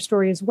about your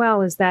story as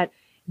well is that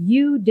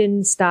you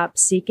didn't stop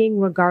seeking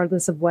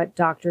regardless of what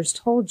doctors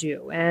told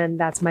you. And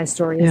that's my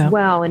story as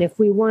well. And if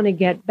we want to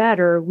get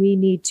better, we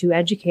need to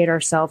educate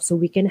ourselves so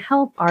we can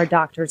help our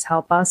doctors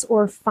help us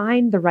or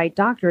find the right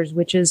doctors,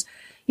 which is,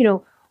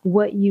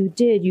 what you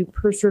did. You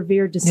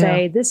persevered to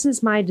say, this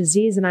is my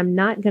disease and I'm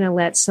not going to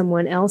let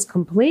someone else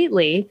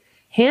completely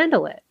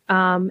handle it.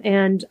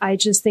 And I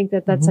just think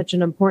that that's such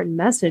an important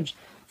message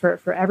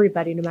for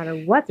everybody, no matter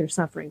what they're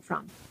suffering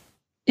from.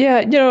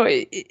 Yeah,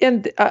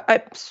 and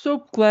I'm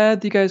so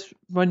glad you guys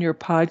run your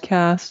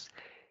podcast,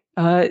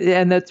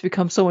 and that's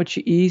become so much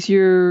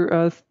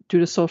easier due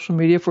to social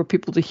media for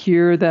people to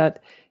hear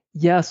that,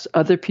 yes,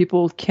 other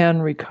people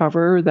can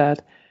recover,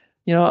 that,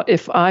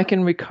 if I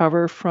can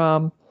recover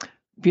from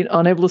being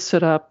unable to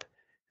sit up,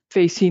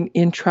 facing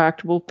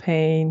intractable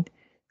pain,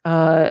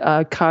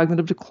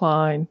 cognitive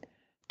decline,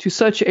 to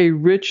such a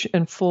rich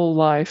and full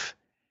life,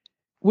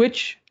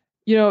 which,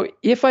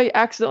 if I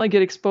accidentally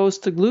get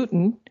exposed to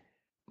gluten,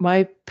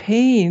 my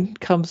pain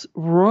comes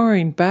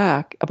roaring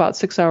back about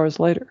 6 hours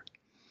later.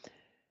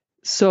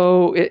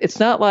 So it's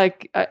not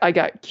like I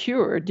got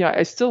cured. Yeah,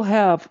 I still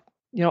have,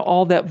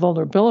 all that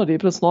vulnerability,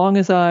 but as long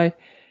as I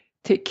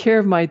take care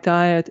of my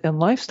diet and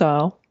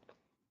lifestyle,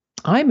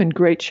 I'm in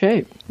great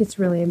shape. It's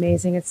really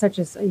amazing. It's such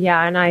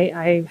and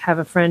I have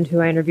a friend who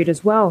I interviewed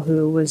as well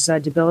who was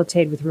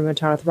debilitated with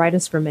rheumatoid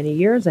arthritis for many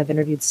years. I've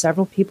interviewed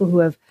several people who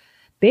have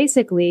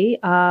basically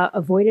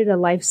avoided a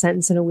life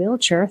sentence in a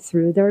wheelchair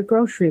through their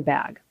grocery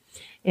bag.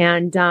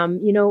 And,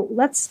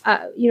 let's,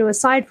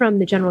 aside from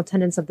the general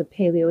tenets of the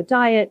paleo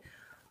diet,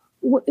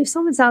 if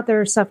someone's out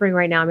there suffering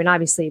right now, I mean,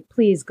 obviously,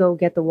 please go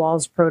get the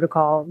Wahls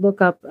protocol. Look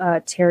up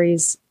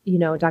Terry's,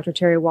 Dr.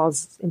 Terry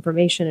Wahls'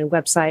 information and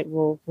website.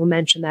 We'll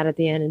mention that at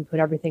the end and put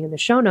everything in the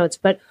show notes.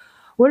 But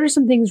what are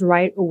some things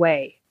right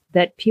away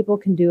that people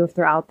can do if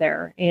they're out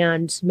there?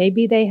 And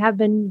maybe they have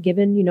been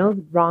given,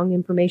 wrong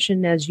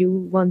information as you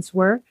once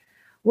were.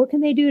 What can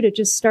they do to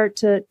just start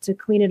to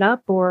clean it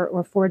up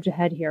or forge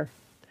ahead here?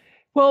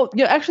 Well,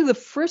 actually, the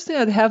first thing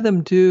I'd have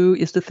them do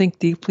is to think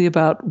deeply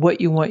about what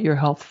you want your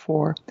health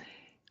for.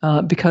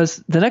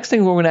 Because the next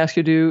thing we're going to ask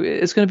you to do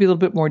is going to be a little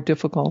bit more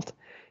difficult.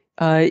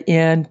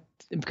 And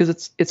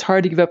because it's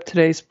hard to give up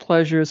today's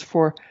pleasures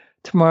for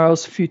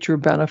tomorrow's future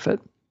benefit.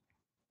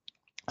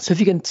 So if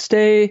you can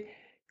stay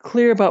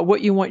clear about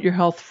what you want your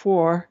health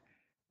for,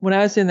 when I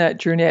was in that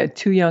journey, I had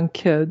 2 young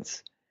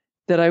kids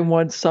that I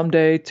want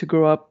someday to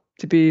grow up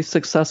to be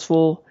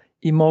successful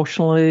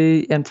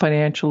emotionally and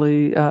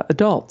financially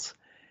adults.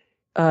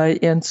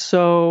 And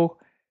so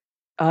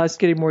I was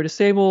getting more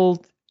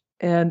disabled,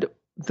 and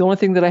the only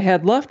thing that I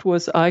had left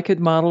was I could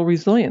model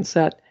resilience,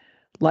 that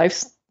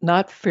life's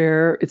not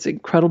fair, it's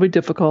incredibly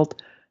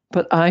difficult,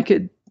 but I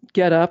could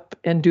get up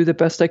and do the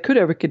best I could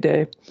every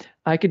day.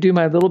 I could do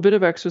my little bit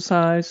of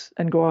exercise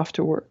and go off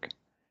to work.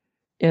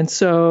 And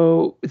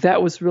so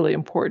that was really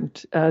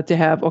important to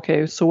have,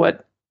 okay, so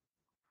what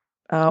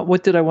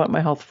did I want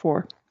my health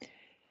for?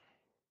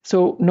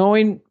 So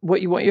knowing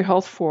what you want your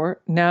health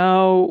for,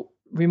 now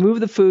remove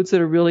the foods that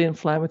are really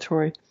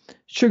inflammatory.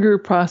 Sugar,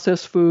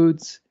 processed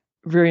foods,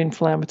 very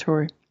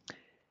inflammatory.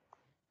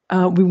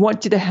 We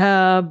want you to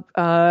have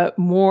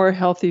more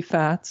healthy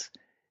fats.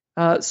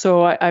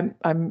 So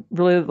I'm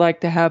really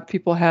like to have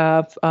people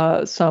have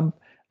some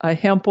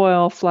hemp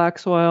oil,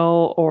 flax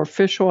oil, or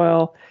fish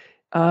oil.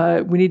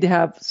 We need to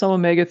have some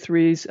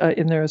omega-3s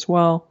in there as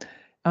well.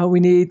 We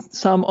need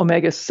some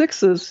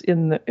omega-6s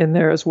in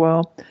there as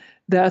well.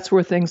 That's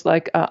where things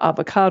like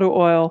avocado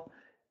oil,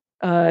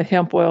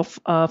 hemp oil,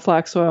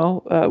 flax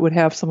oil would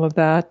have some of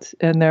that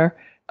in there.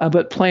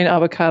 But plain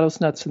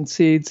avocados, nuts, and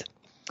seeds.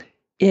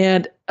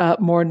 And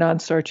more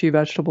non-starchy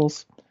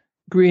vegetables,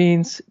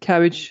 greens,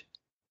 cabbage,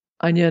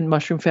 onion,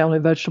 mushroom family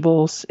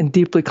vegetables, and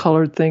deeply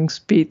colored things,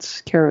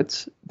 beets,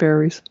 carrots,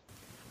 berries.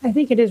 I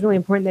think it is really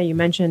important that you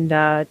mentioned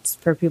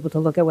for people to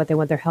look at what they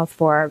want their health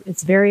for.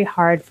 It's very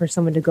hard for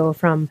someone to go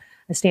from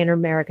a standard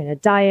American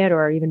diet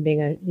or even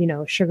being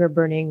a sugar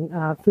burning,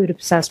 food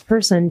obsessed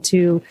person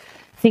to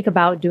think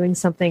about doing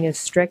something as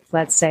strict,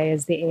 let's say,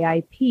 as the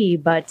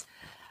AIP. But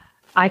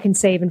I can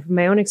say, even from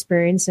my own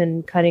experience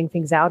in cutting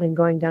things out and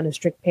going down a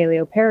strict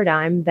paleo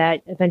paradigm,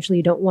 that eventually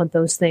you don't want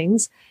those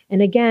things.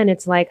 And again,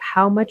 it's like,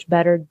 how much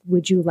better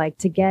would you like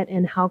to get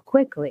and how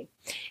quickly?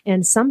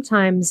 And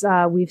sometimes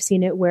we've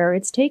seen it where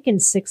it's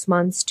taken 6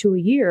 months to a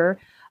year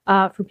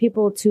for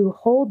people to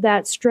hold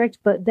that strict,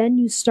 but then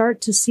you start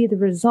to see the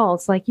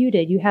results like you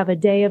did. You have a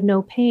day of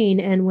no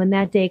pain. And when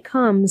that day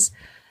comes,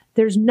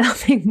 there's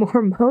nothing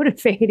more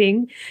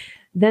motivating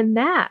than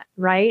that,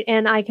 right?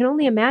 And I can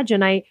only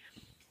imagine,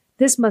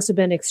 this must have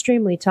been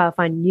extremely tough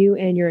on you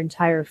and your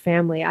entire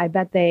family. I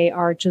bet they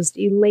are just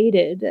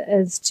elated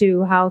as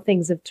to how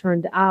things have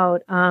turned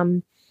out.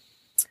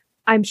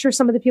 I'm sure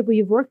some of the people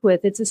you've worked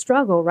with, it's a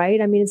struggle, right?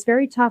 I mean, it's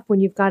very tough when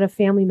you've got a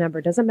family member.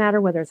 It doesn't matter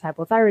whether it's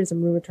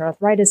hypothyroidism, rheumatoid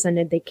arthritis,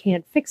 and they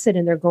can't fix it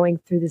and they're going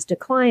through this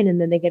decline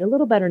and then they get a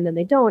little better and then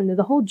they don't. And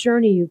the whole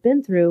journey you've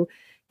been through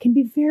can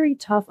be very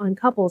tough on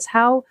couples.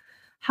 How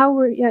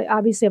were you,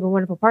 obviously you have a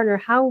wonderful partner.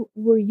 How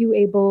were you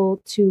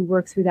able to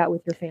work through that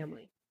with your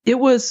family? It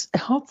was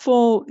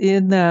helpful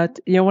in that,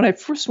 when I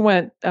first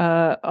went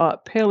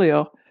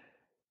paleo,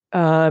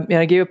 and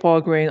I gave up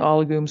all grain, all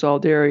legumes, all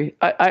dairy,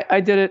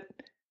 I did it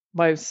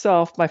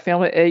myself. My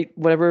family ate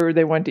whatever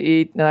they wanted to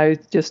eat, and I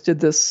just did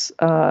this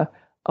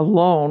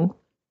alone.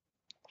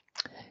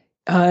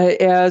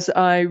 As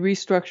I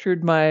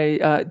restructured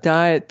my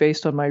diet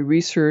based on my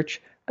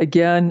research,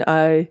 again,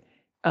 I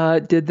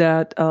did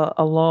that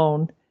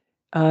alone.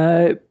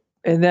 And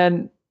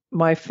then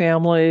my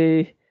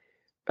family,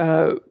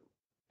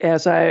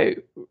 as I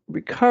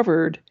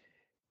recovered,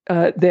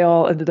 they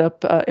all ended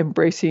up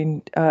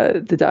embracing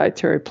the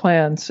dietary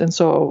plans, and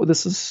so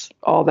this is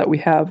all that we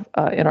have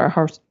in our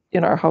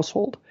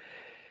household.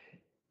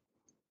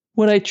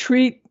 When I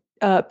treat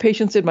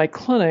patients in my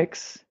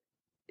clinics,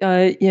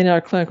 in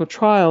our clinical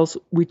trials,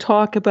 we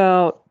talk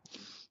about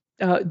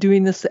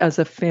doing this as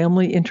a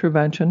family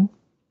intervention.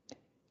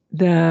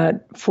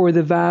 That for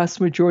the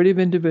vast majority of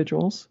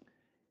individuals,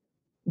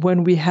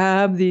 when we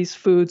have these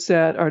foods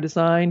that are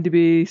designed to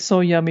be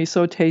so yummy,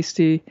 so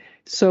tasty,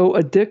 so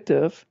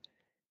addictive,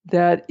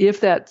 that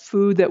if that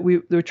food that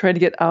they're trying to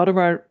get out of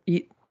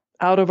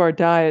our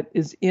diet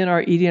is in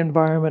our eating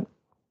environment,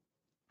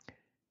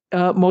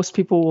 most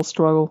people will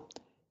struggle.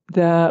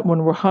 That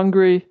when we're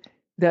hungry,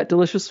 that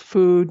delicious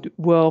food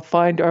will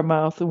find our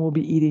mouth and we'll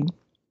be eating.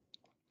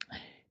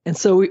 And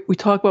so we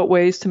talk about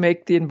ways to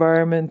make the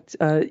environment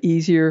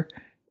easier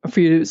for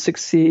you to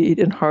succeed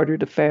and harder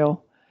to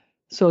fail.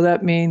 So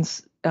that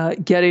means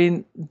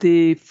getting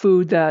the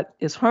food that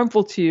is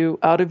harmful to you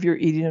out of your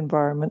eating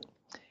environment,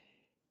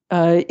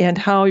 and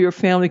how your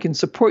family can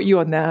support you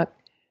on that.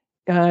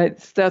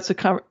 That's a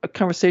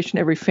conversation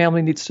every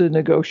family needs to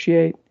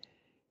negotiate.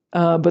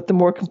 But the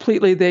more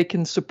completely they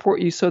can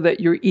support you so that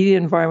your eating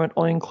environment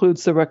only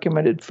includes the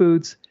recommended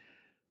foods,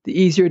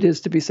 the easier it is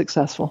to be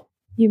successful.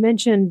 You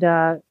mentioned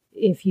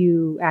if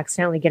you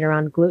accidentally get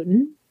around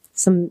gluten,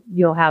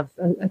 you'll have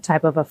a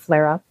type of a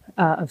flare-up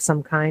of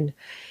some kind.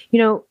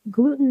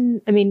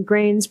 Gluten, I mean,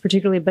 grains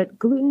particularly, but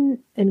gluten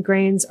and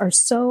grains are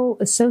so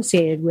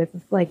associated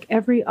with like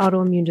every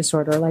autoimmune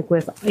disorder, like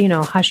with,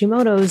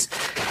 Hashimoto's.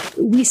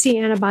 We see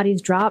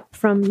antibodies drop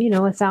from,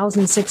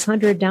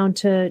 1,600 down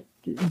to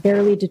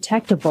barely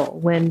detectable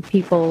when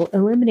people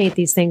eliminate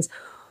these things.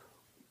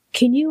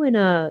 Can you, in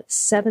a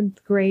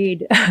 7th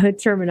grade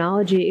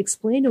terminology,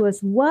 explain to us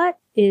what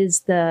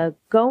is the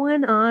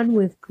going on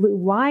with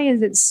gluten? Why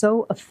is it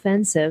so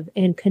offensive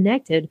and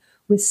connected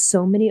with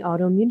so many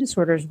autoimmune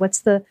disorders? What's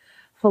the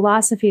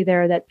philosophy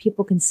there that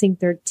people can sink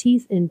their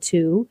teeth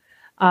into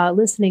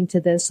listening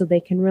to this so they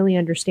can really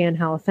understand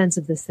how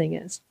offensive this thing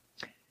is?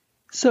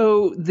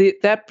 So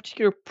that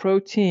particular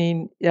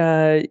protein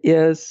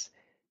is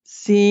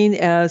seen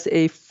as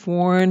a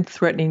foreign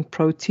threatening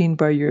protein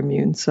by your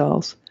immune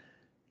cells.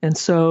 And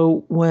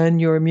so when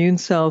your immune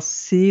cells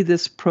see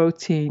this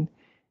protein,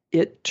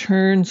 it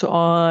turns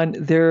on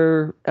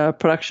their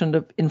production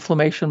of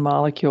inflammation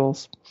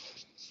molecules.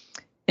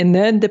 And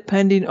then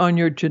depending on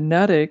your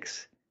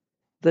genetics,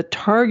 the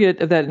target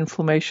of that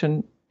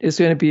inflammation is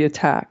going to be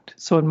attacked.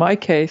 So in my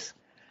case,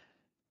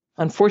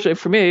 unfortunately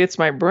for me, it's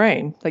my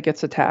brain that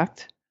gets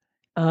attacked.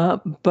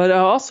 But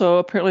also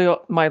apparently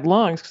my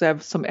lungs, because I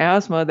have some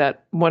asthma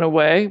that went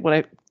away when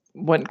I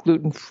went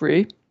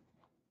gluten-free.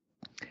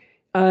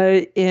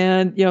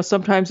 And,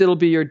 sometimes it'll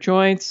be your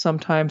joints,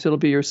 sometimes it'll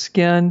be your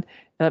skin,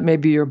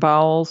 maybe your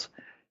bowels.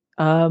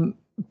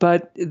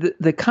 But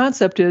the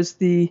concept is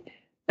the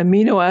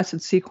amino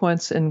acid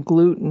sequence in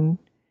gluten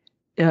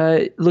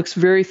looks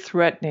very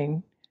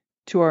threatening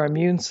to our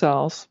immune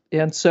cells.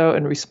 And so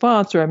in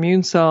response, our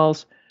immune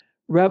cells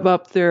rev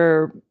up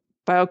their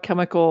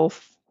biochemical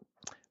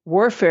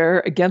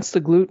warfare against the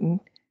gluten.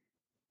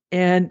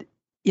 And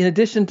in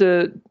addition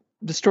to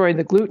destroying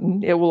the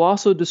gluten, it will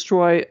also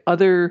destroy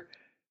other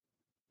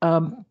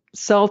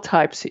cell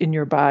types in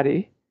your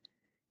body.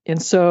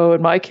 And so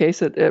in my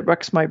case, it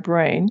wrecks my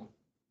brain.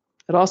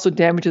 It also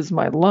damages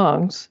my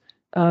lungs.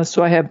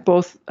 So I have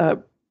both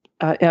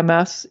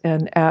MS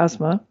and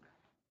asthma.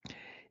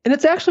 And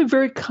it's actually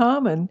very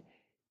common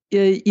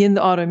in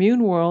the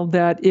autoimmune world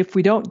that if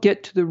we don't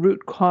get to the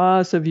root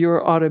cause of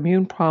your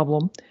autoimmune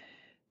problem,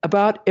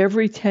 about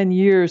every 10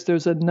 years,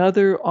 there's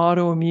another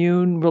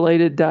autoimmune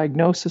related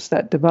diagnosis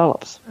that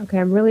develops. Okay,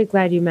 I'm really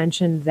glad you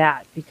mentioned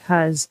that,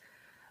 because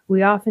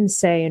we often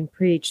say and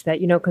preach that,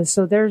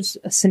 so there's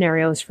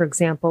scenarios, for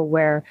example,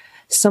 where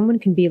someone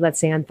can be, let's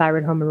say, on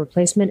thyroid hormone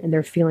replacement and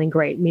they're feeling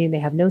great, meaning they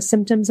have no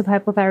symptoms of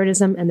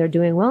hypothyroidism and they're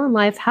doing well in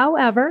life.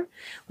 However,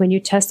 when you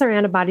test their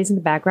antibodies in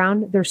the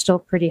background, they're still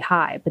pretty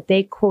high, but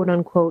they quote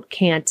unquote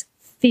can't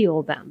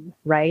feel them,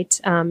 right?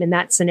 In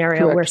that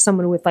scenario, correct, where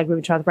someone with like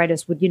rheumatoid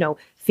arthritis would,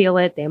 feel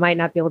it, they might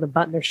not be able to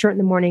button their shirt in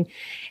the morning.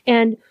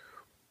 And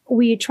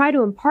we try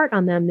to impart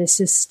on them, this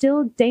is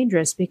still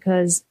dangerous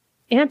because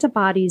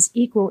antibodies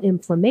equal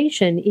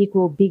inflammation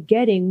equal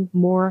begetting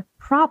more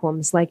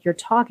problems, like you're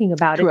talking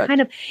about.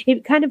 Correct.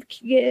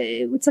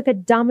 It's like a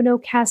domino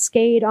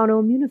cascade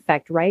autoimmune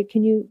effect, right?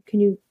 Can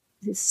you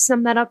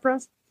sum that up for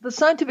us? The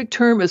scientific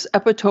term is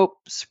epitope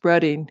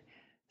spreading.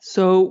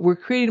 So we're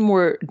creating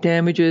more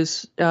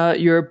damages.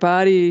 Your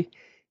body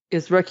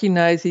is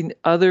recognizing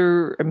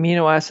other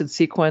amino acid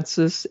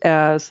sequences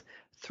as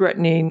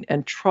threatening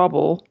and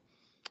trouble.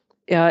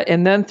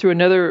 And then through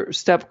another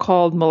step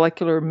called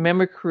molecular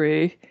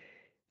mimicry,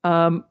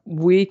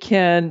 we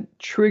can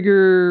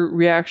trigger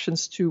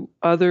reactions to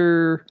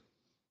other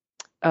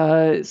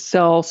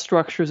cell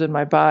structures in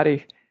my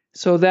body.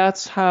 So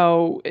that's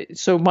how.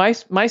 So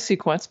my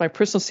sequence, my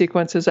personal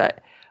sequence is I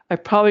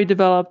probably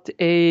developed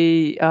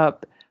a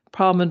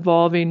problem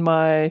involving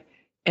my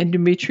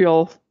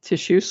endometrial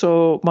tissue.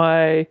 So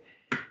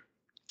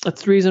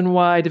that's the reason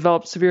why I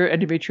developed severe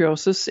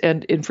endometriosis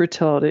and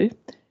infertility.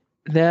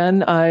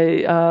 Then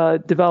I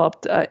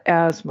developed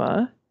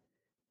asthma.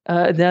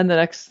 Then the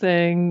next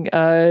thing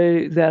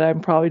that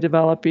I'm probably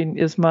developing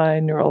is my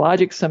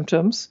neurologic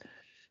symptoms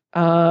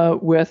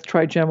with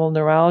trigeminal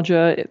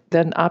neuralgia,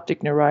 then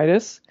optic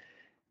neuritis.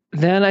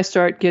 Then I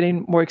start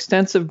getting more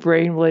extensive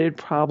brain-related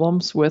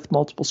problems with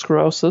multiple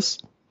sclerosis.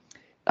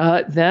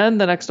 Then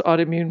the next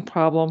autoimmune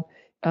problem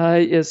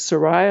is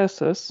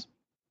psoriasis.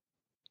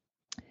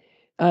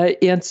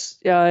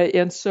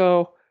 And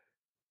so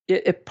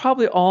it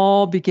probably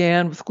all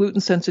began with gluten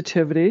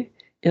sensitivity.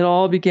 It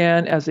all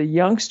began as a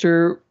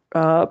youngster,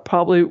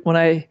 probably when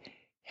I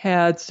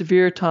had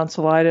severe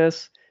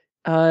tonsillitis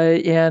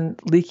and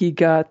leaky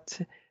gut,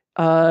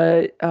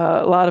 a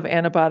lot of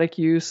antibiotic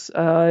use,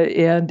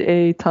 and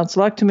a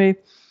tonsillectomy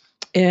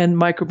and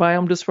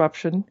microbiome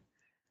disruption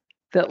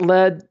that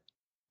led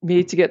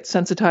me to get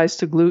sensitized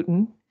to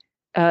gluten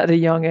at a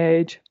young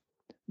age,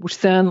 which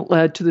then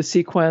led to the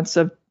sequence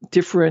of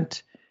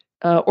different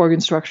organ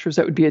structures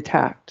that would be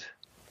attacked.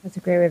 That's a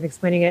great way of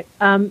explaining it.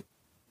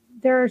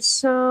 There are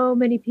so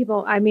many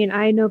people. I mean,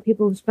 I know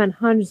people who spend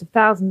hundreds of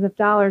thousands of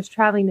dollars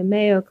traveling to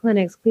Mayo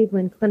clinics,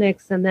 Cleveland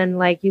clinics, and then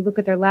like you look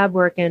at their lab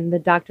work and the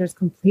doctors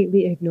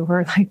completely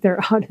ignore like their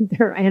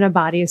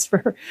antibodies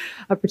for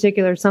a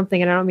particular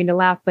something. And I don't mean to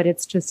laugh, but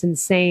it's just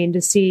insane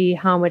to see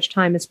how much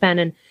time is spent.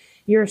 And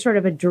you're sort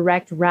of a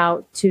direct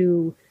route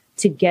to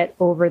get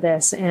over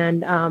this.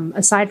 And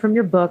aside from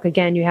your book,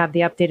 again, you have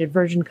the updated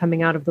version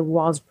coming out of the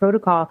Wahls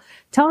protocol.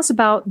 Tell us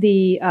about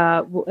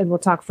and we'll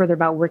talk further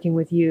about working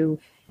with you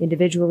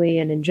individually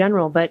and in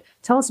general, but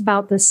tell us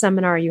about this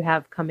seminar you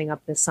have coming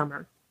up this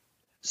summer.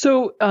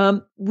 So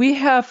we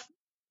have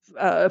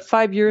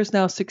 5 years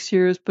now, 6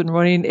 years, been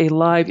running a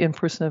live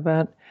in-person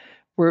event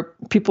where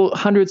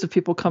hundreds of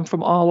people come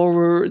from all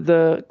over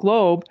the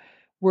globe,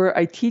 where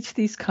I teach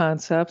these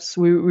concepts.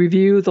 We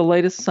review the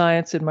latest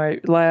science in my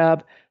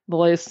lab, the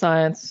latest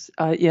science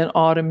in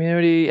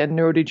autoimmunity and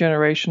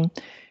neurodegeneration.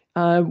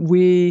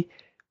 We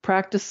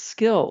practice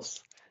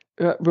skills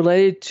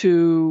related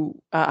to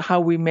how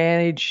we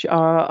manage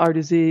our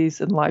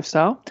disease and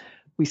lifestyle.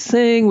 We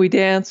sing, we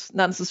dance,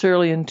 not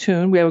necessarily in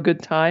tune. We have a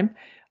good time.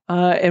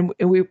 And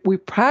we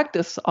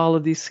practice all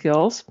of these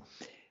skills.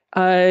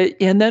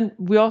 And then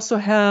we also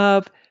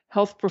have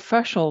health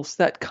professionals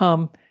that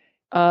come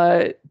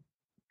to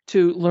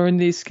learn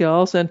these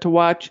skills and to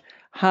watch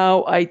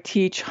how I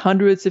teach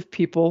hundreds of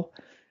people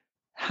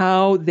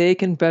how they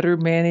can better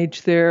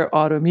manage their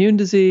autoimmune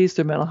disease,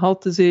 their mental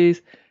health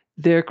disease,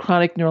 their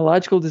chronic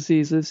neurological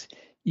diseases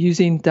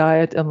using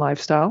diet and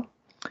lifestyle.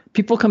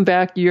 People come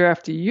back year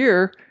after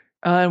year,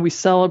 and we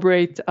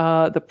celebrate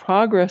the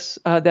progress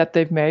that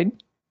they've made.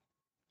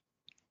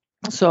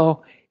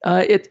 So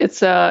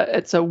it's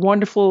a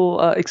wonderful,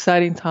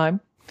 exciting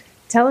time.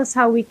 Tell us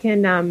how we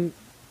can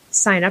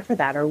sign up for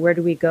that, or where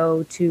do we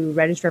go to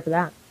register for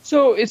that?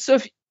 So if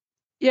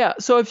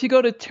you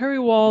go to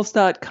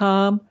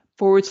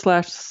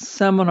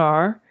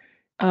terrywahls.com/seminar,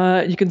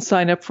 you can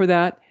sign up for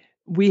that.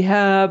 We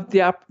have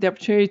the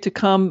opportunity to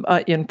come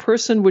in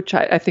person, which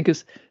I think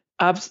is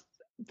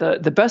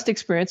the best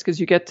experience because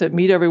you get to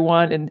meet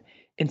everyone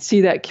and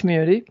see that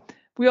community.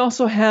 We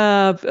also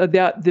have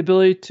the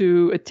ability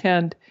to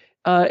attend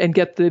and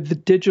get the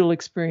digital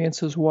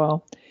experience as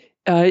well.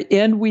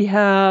 And we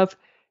have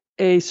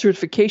a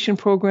certification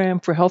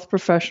program for health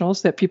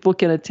professionals that people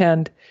can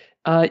attend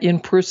in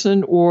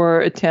person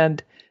or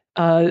attend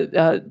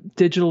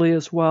digitally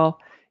as well.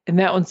 And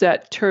that one's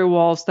at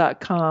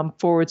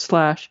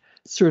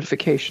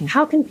terrywahls.com/certification.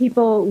 How can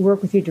people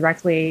work with you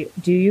directly?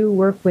 Do you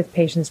work with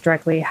patients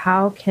directly?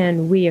 How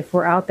can we, if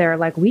we're out there,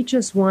 like we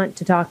just want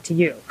to talk to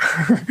you,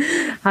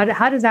 how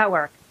does that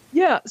work?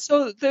 Yeah,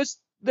 so there's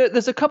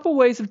a couple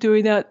ways of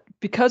doing that.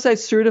 Because I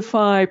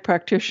certify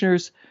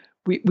practitioners,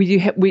 we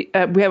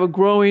have a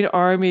growing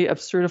army of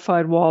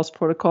certified Wahls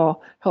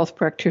protocol health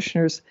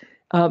practitioners.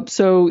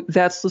 So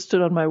that's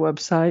listed on my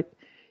website.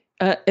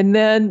 And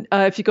then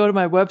if you go to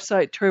my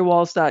website,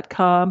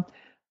 terrywahls.com,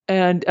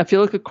 and if you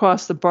look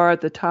across the bar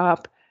at the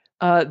top,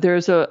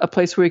 there's a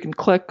place where you can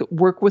click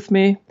Work with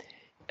Me.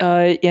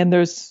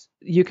 and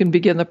you can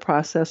begin the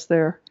process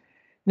there.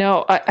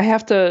 Now, I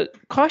have to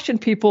caution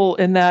people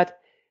in that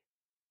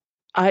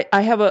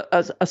I have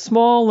a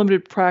small,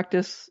 limited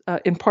practice,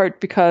 in part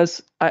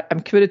because I'm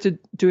committed to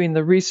doing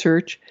the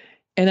research,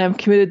 and I'm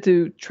committed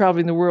to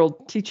traveling the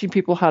world, teaching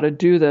people how to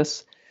do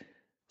this.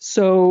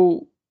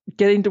 So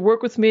getting to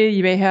work with me,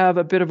 you may have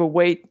a bit of a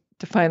wait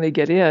to finally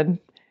get in,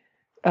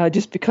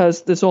 just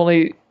because there's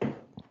only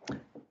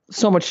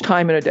so much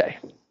time in a day.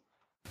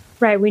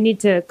 Right. We need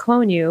to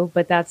clone you,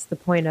 but that's the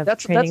point of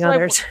training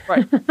others.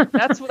 Right.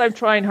 That's what I'm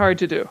trying hard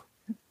to do.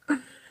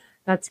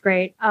 That's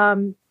great.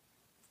 I'm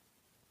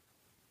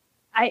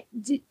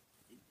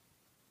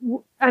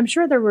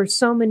sure there were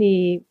so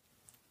many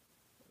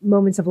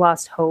moments of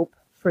lost hope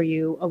for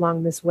you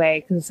along this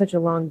way because it's such a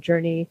long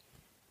journey.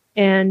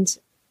 And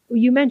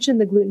you mentioned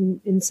the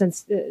gluten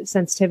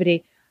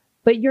sensitivity,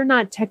 but you're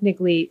not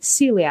technically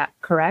celiac,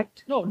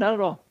 correct? No, not at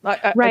all.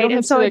 I right. don't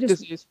have celiac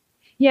disease.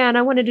 Yeah, and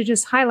I wanted to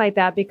just highlight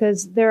that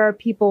because there are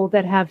people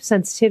that have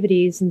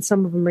sensitivities, and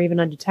some of them are even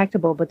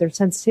undetectable, but there's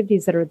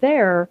sensitivities that are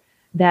there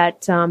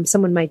that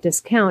someone might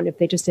discount if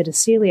they just did a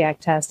celiac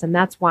test, and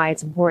that's why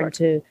it's important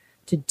to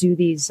do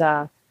these,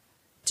 to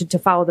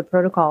follow the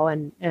protocol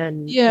and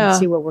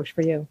see what works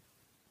for you.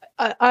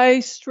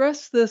 I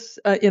stress this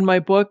in my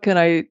book, and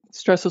I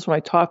stress this when I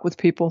talk with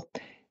people,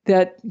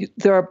 that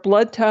there are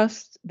blood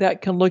tests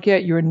that can look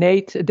at your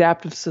innate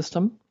adaptive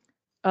system.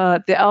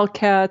 The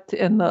LCAT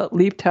and the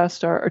LEAP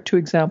test are two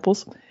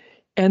examples.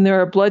 And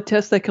there are blood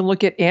tests that can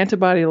look at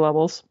antibody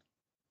levels,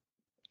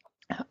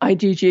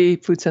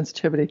 IgG, food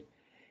sensitivity.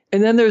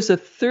 And then there's a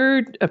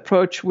third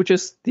approach, which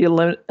is the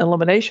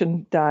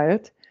elimination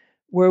diet,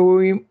 where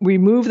we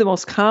remove the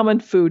most common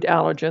food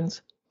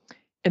allergens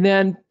and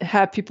then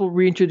have people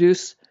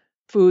reintroduce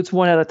foods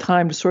one at a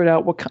time to sort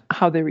out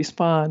how they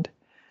respond.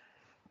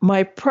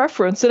 My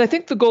preference, and I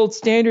think the gold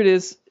standard,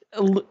 is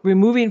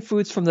removing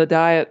foods from the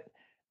diet,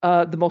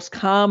 the most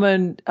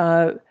common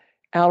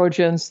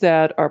allergens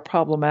that are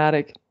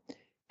problematic,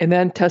 and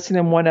then testing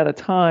them one at a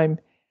time,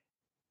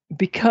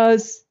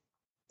 because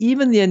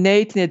even the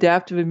innate and the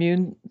adaptive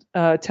immune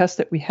tests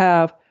that we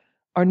have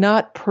are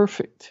not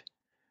perfect.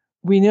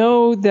 We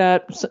know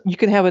that you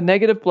can have a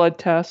negative blood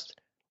test,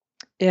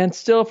 and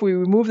still, if we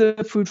remove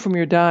the food from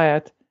your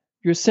diet,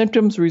 your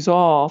symptoms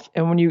resolve,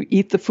 and when you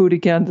eat the food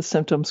again, the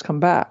symptoms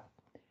come back.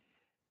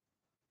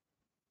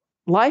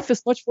 Life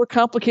is much more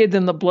complicated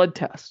than the blood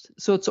test.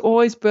 So it's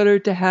always better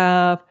to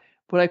have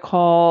what I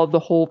call the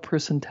whole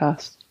person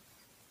test.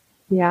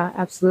 Yeah,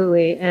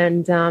 absolutely.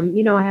 And,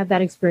 I have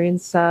that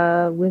experience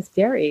with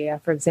dairy.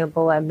 For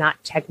example, I'm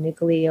not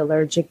technically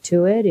allergic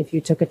to it. If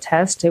you took a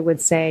test, it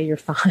would say you're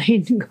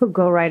fine,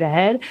 go right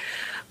ahead.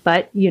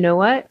 But you know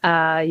what?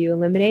 You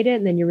eliminate it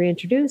and then you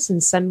reintroduce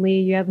and suddenly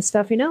you have a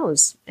stuffy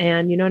nose.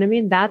 And you know what I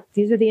mean?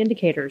 These are the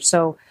indicators.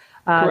 So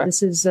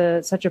this is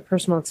such a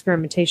personal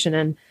experimentation.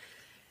 And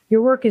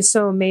your work is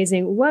so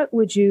amazing. What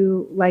would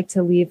you like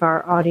to leave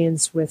our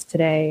audience with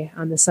today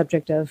on the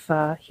subject of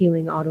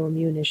healing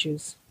autoimmune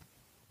issues?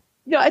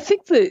 I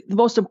think the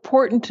most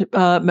important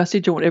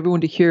message I want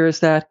everyone to hear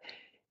is that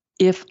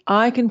if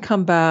I can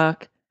come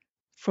back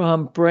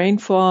from brain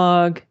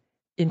fog,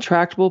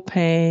 intractable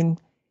pain,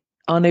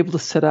 unable to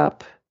sit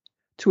up,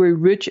 to a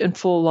rich and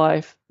full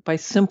life by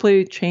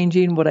simply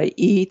changing what I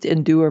eat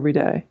and do every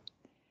day,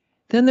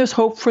 then there's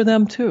hope for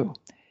them too.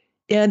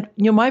 And,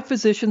 my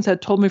physicians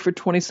had told me for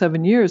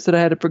 27 years that I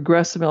had a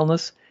progressive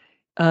illness,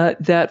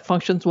 that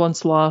functions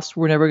once lost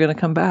were never going to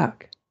come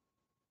back.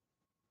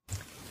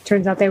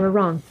 Turns out they were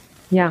wrong.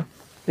 Yeah.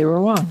 They were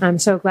wrong. I'm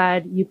so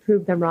glad you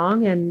proved them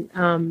wrong,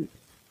 and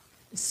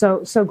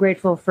so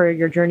grateful for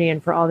your journey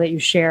and for all that you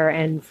share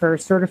and for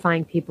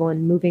certifying people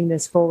and moving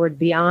this forward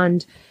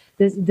beyond.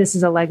 This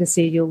is a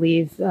legacy you'll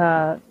leave,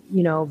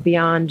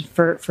 beyond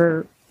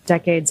for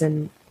decades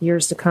and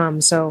years to come.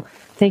 So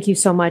thank you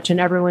so much. And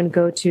everyone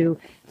go to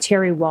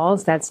Terry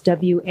Wahls, that's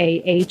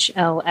WAHLS.com.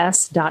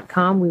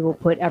 We will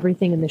put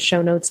everything in the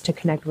show notes to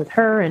connect with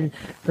her and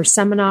her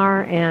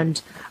seminar.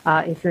 And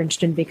if you're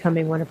interested in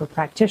becoming one of her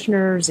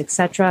practitioners,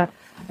 etc.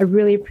 I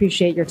really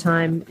appreciate your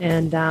time.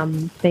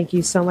 And thank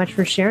you so much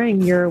for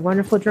sharing your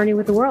wonderful journey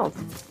with the world.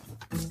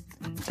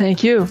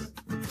 Thank you.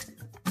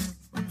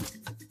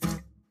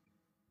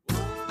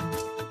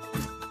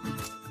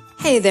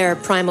 Hey there,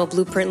 Primal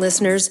Blueprint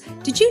listeners.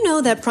 Did you know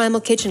that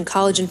Primal Kitchen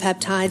collagen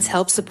peptides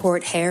help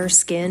support hair,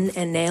 skin,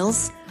 and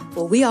nails?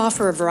 Well, we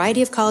offer a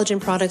variety of collagen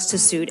products to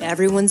suit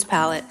everyone's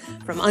palate,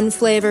 from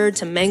unflavored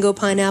to mango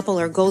pineapple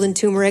or golden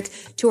turmeric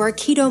to our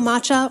keto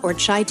matcha or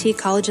chai tea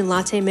collagen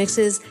latte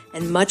mixes,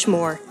 and much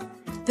more.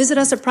 Visit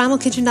us at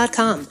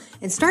primalkitchen.com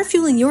and start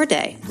fueling your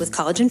day with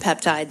collagen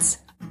peptides.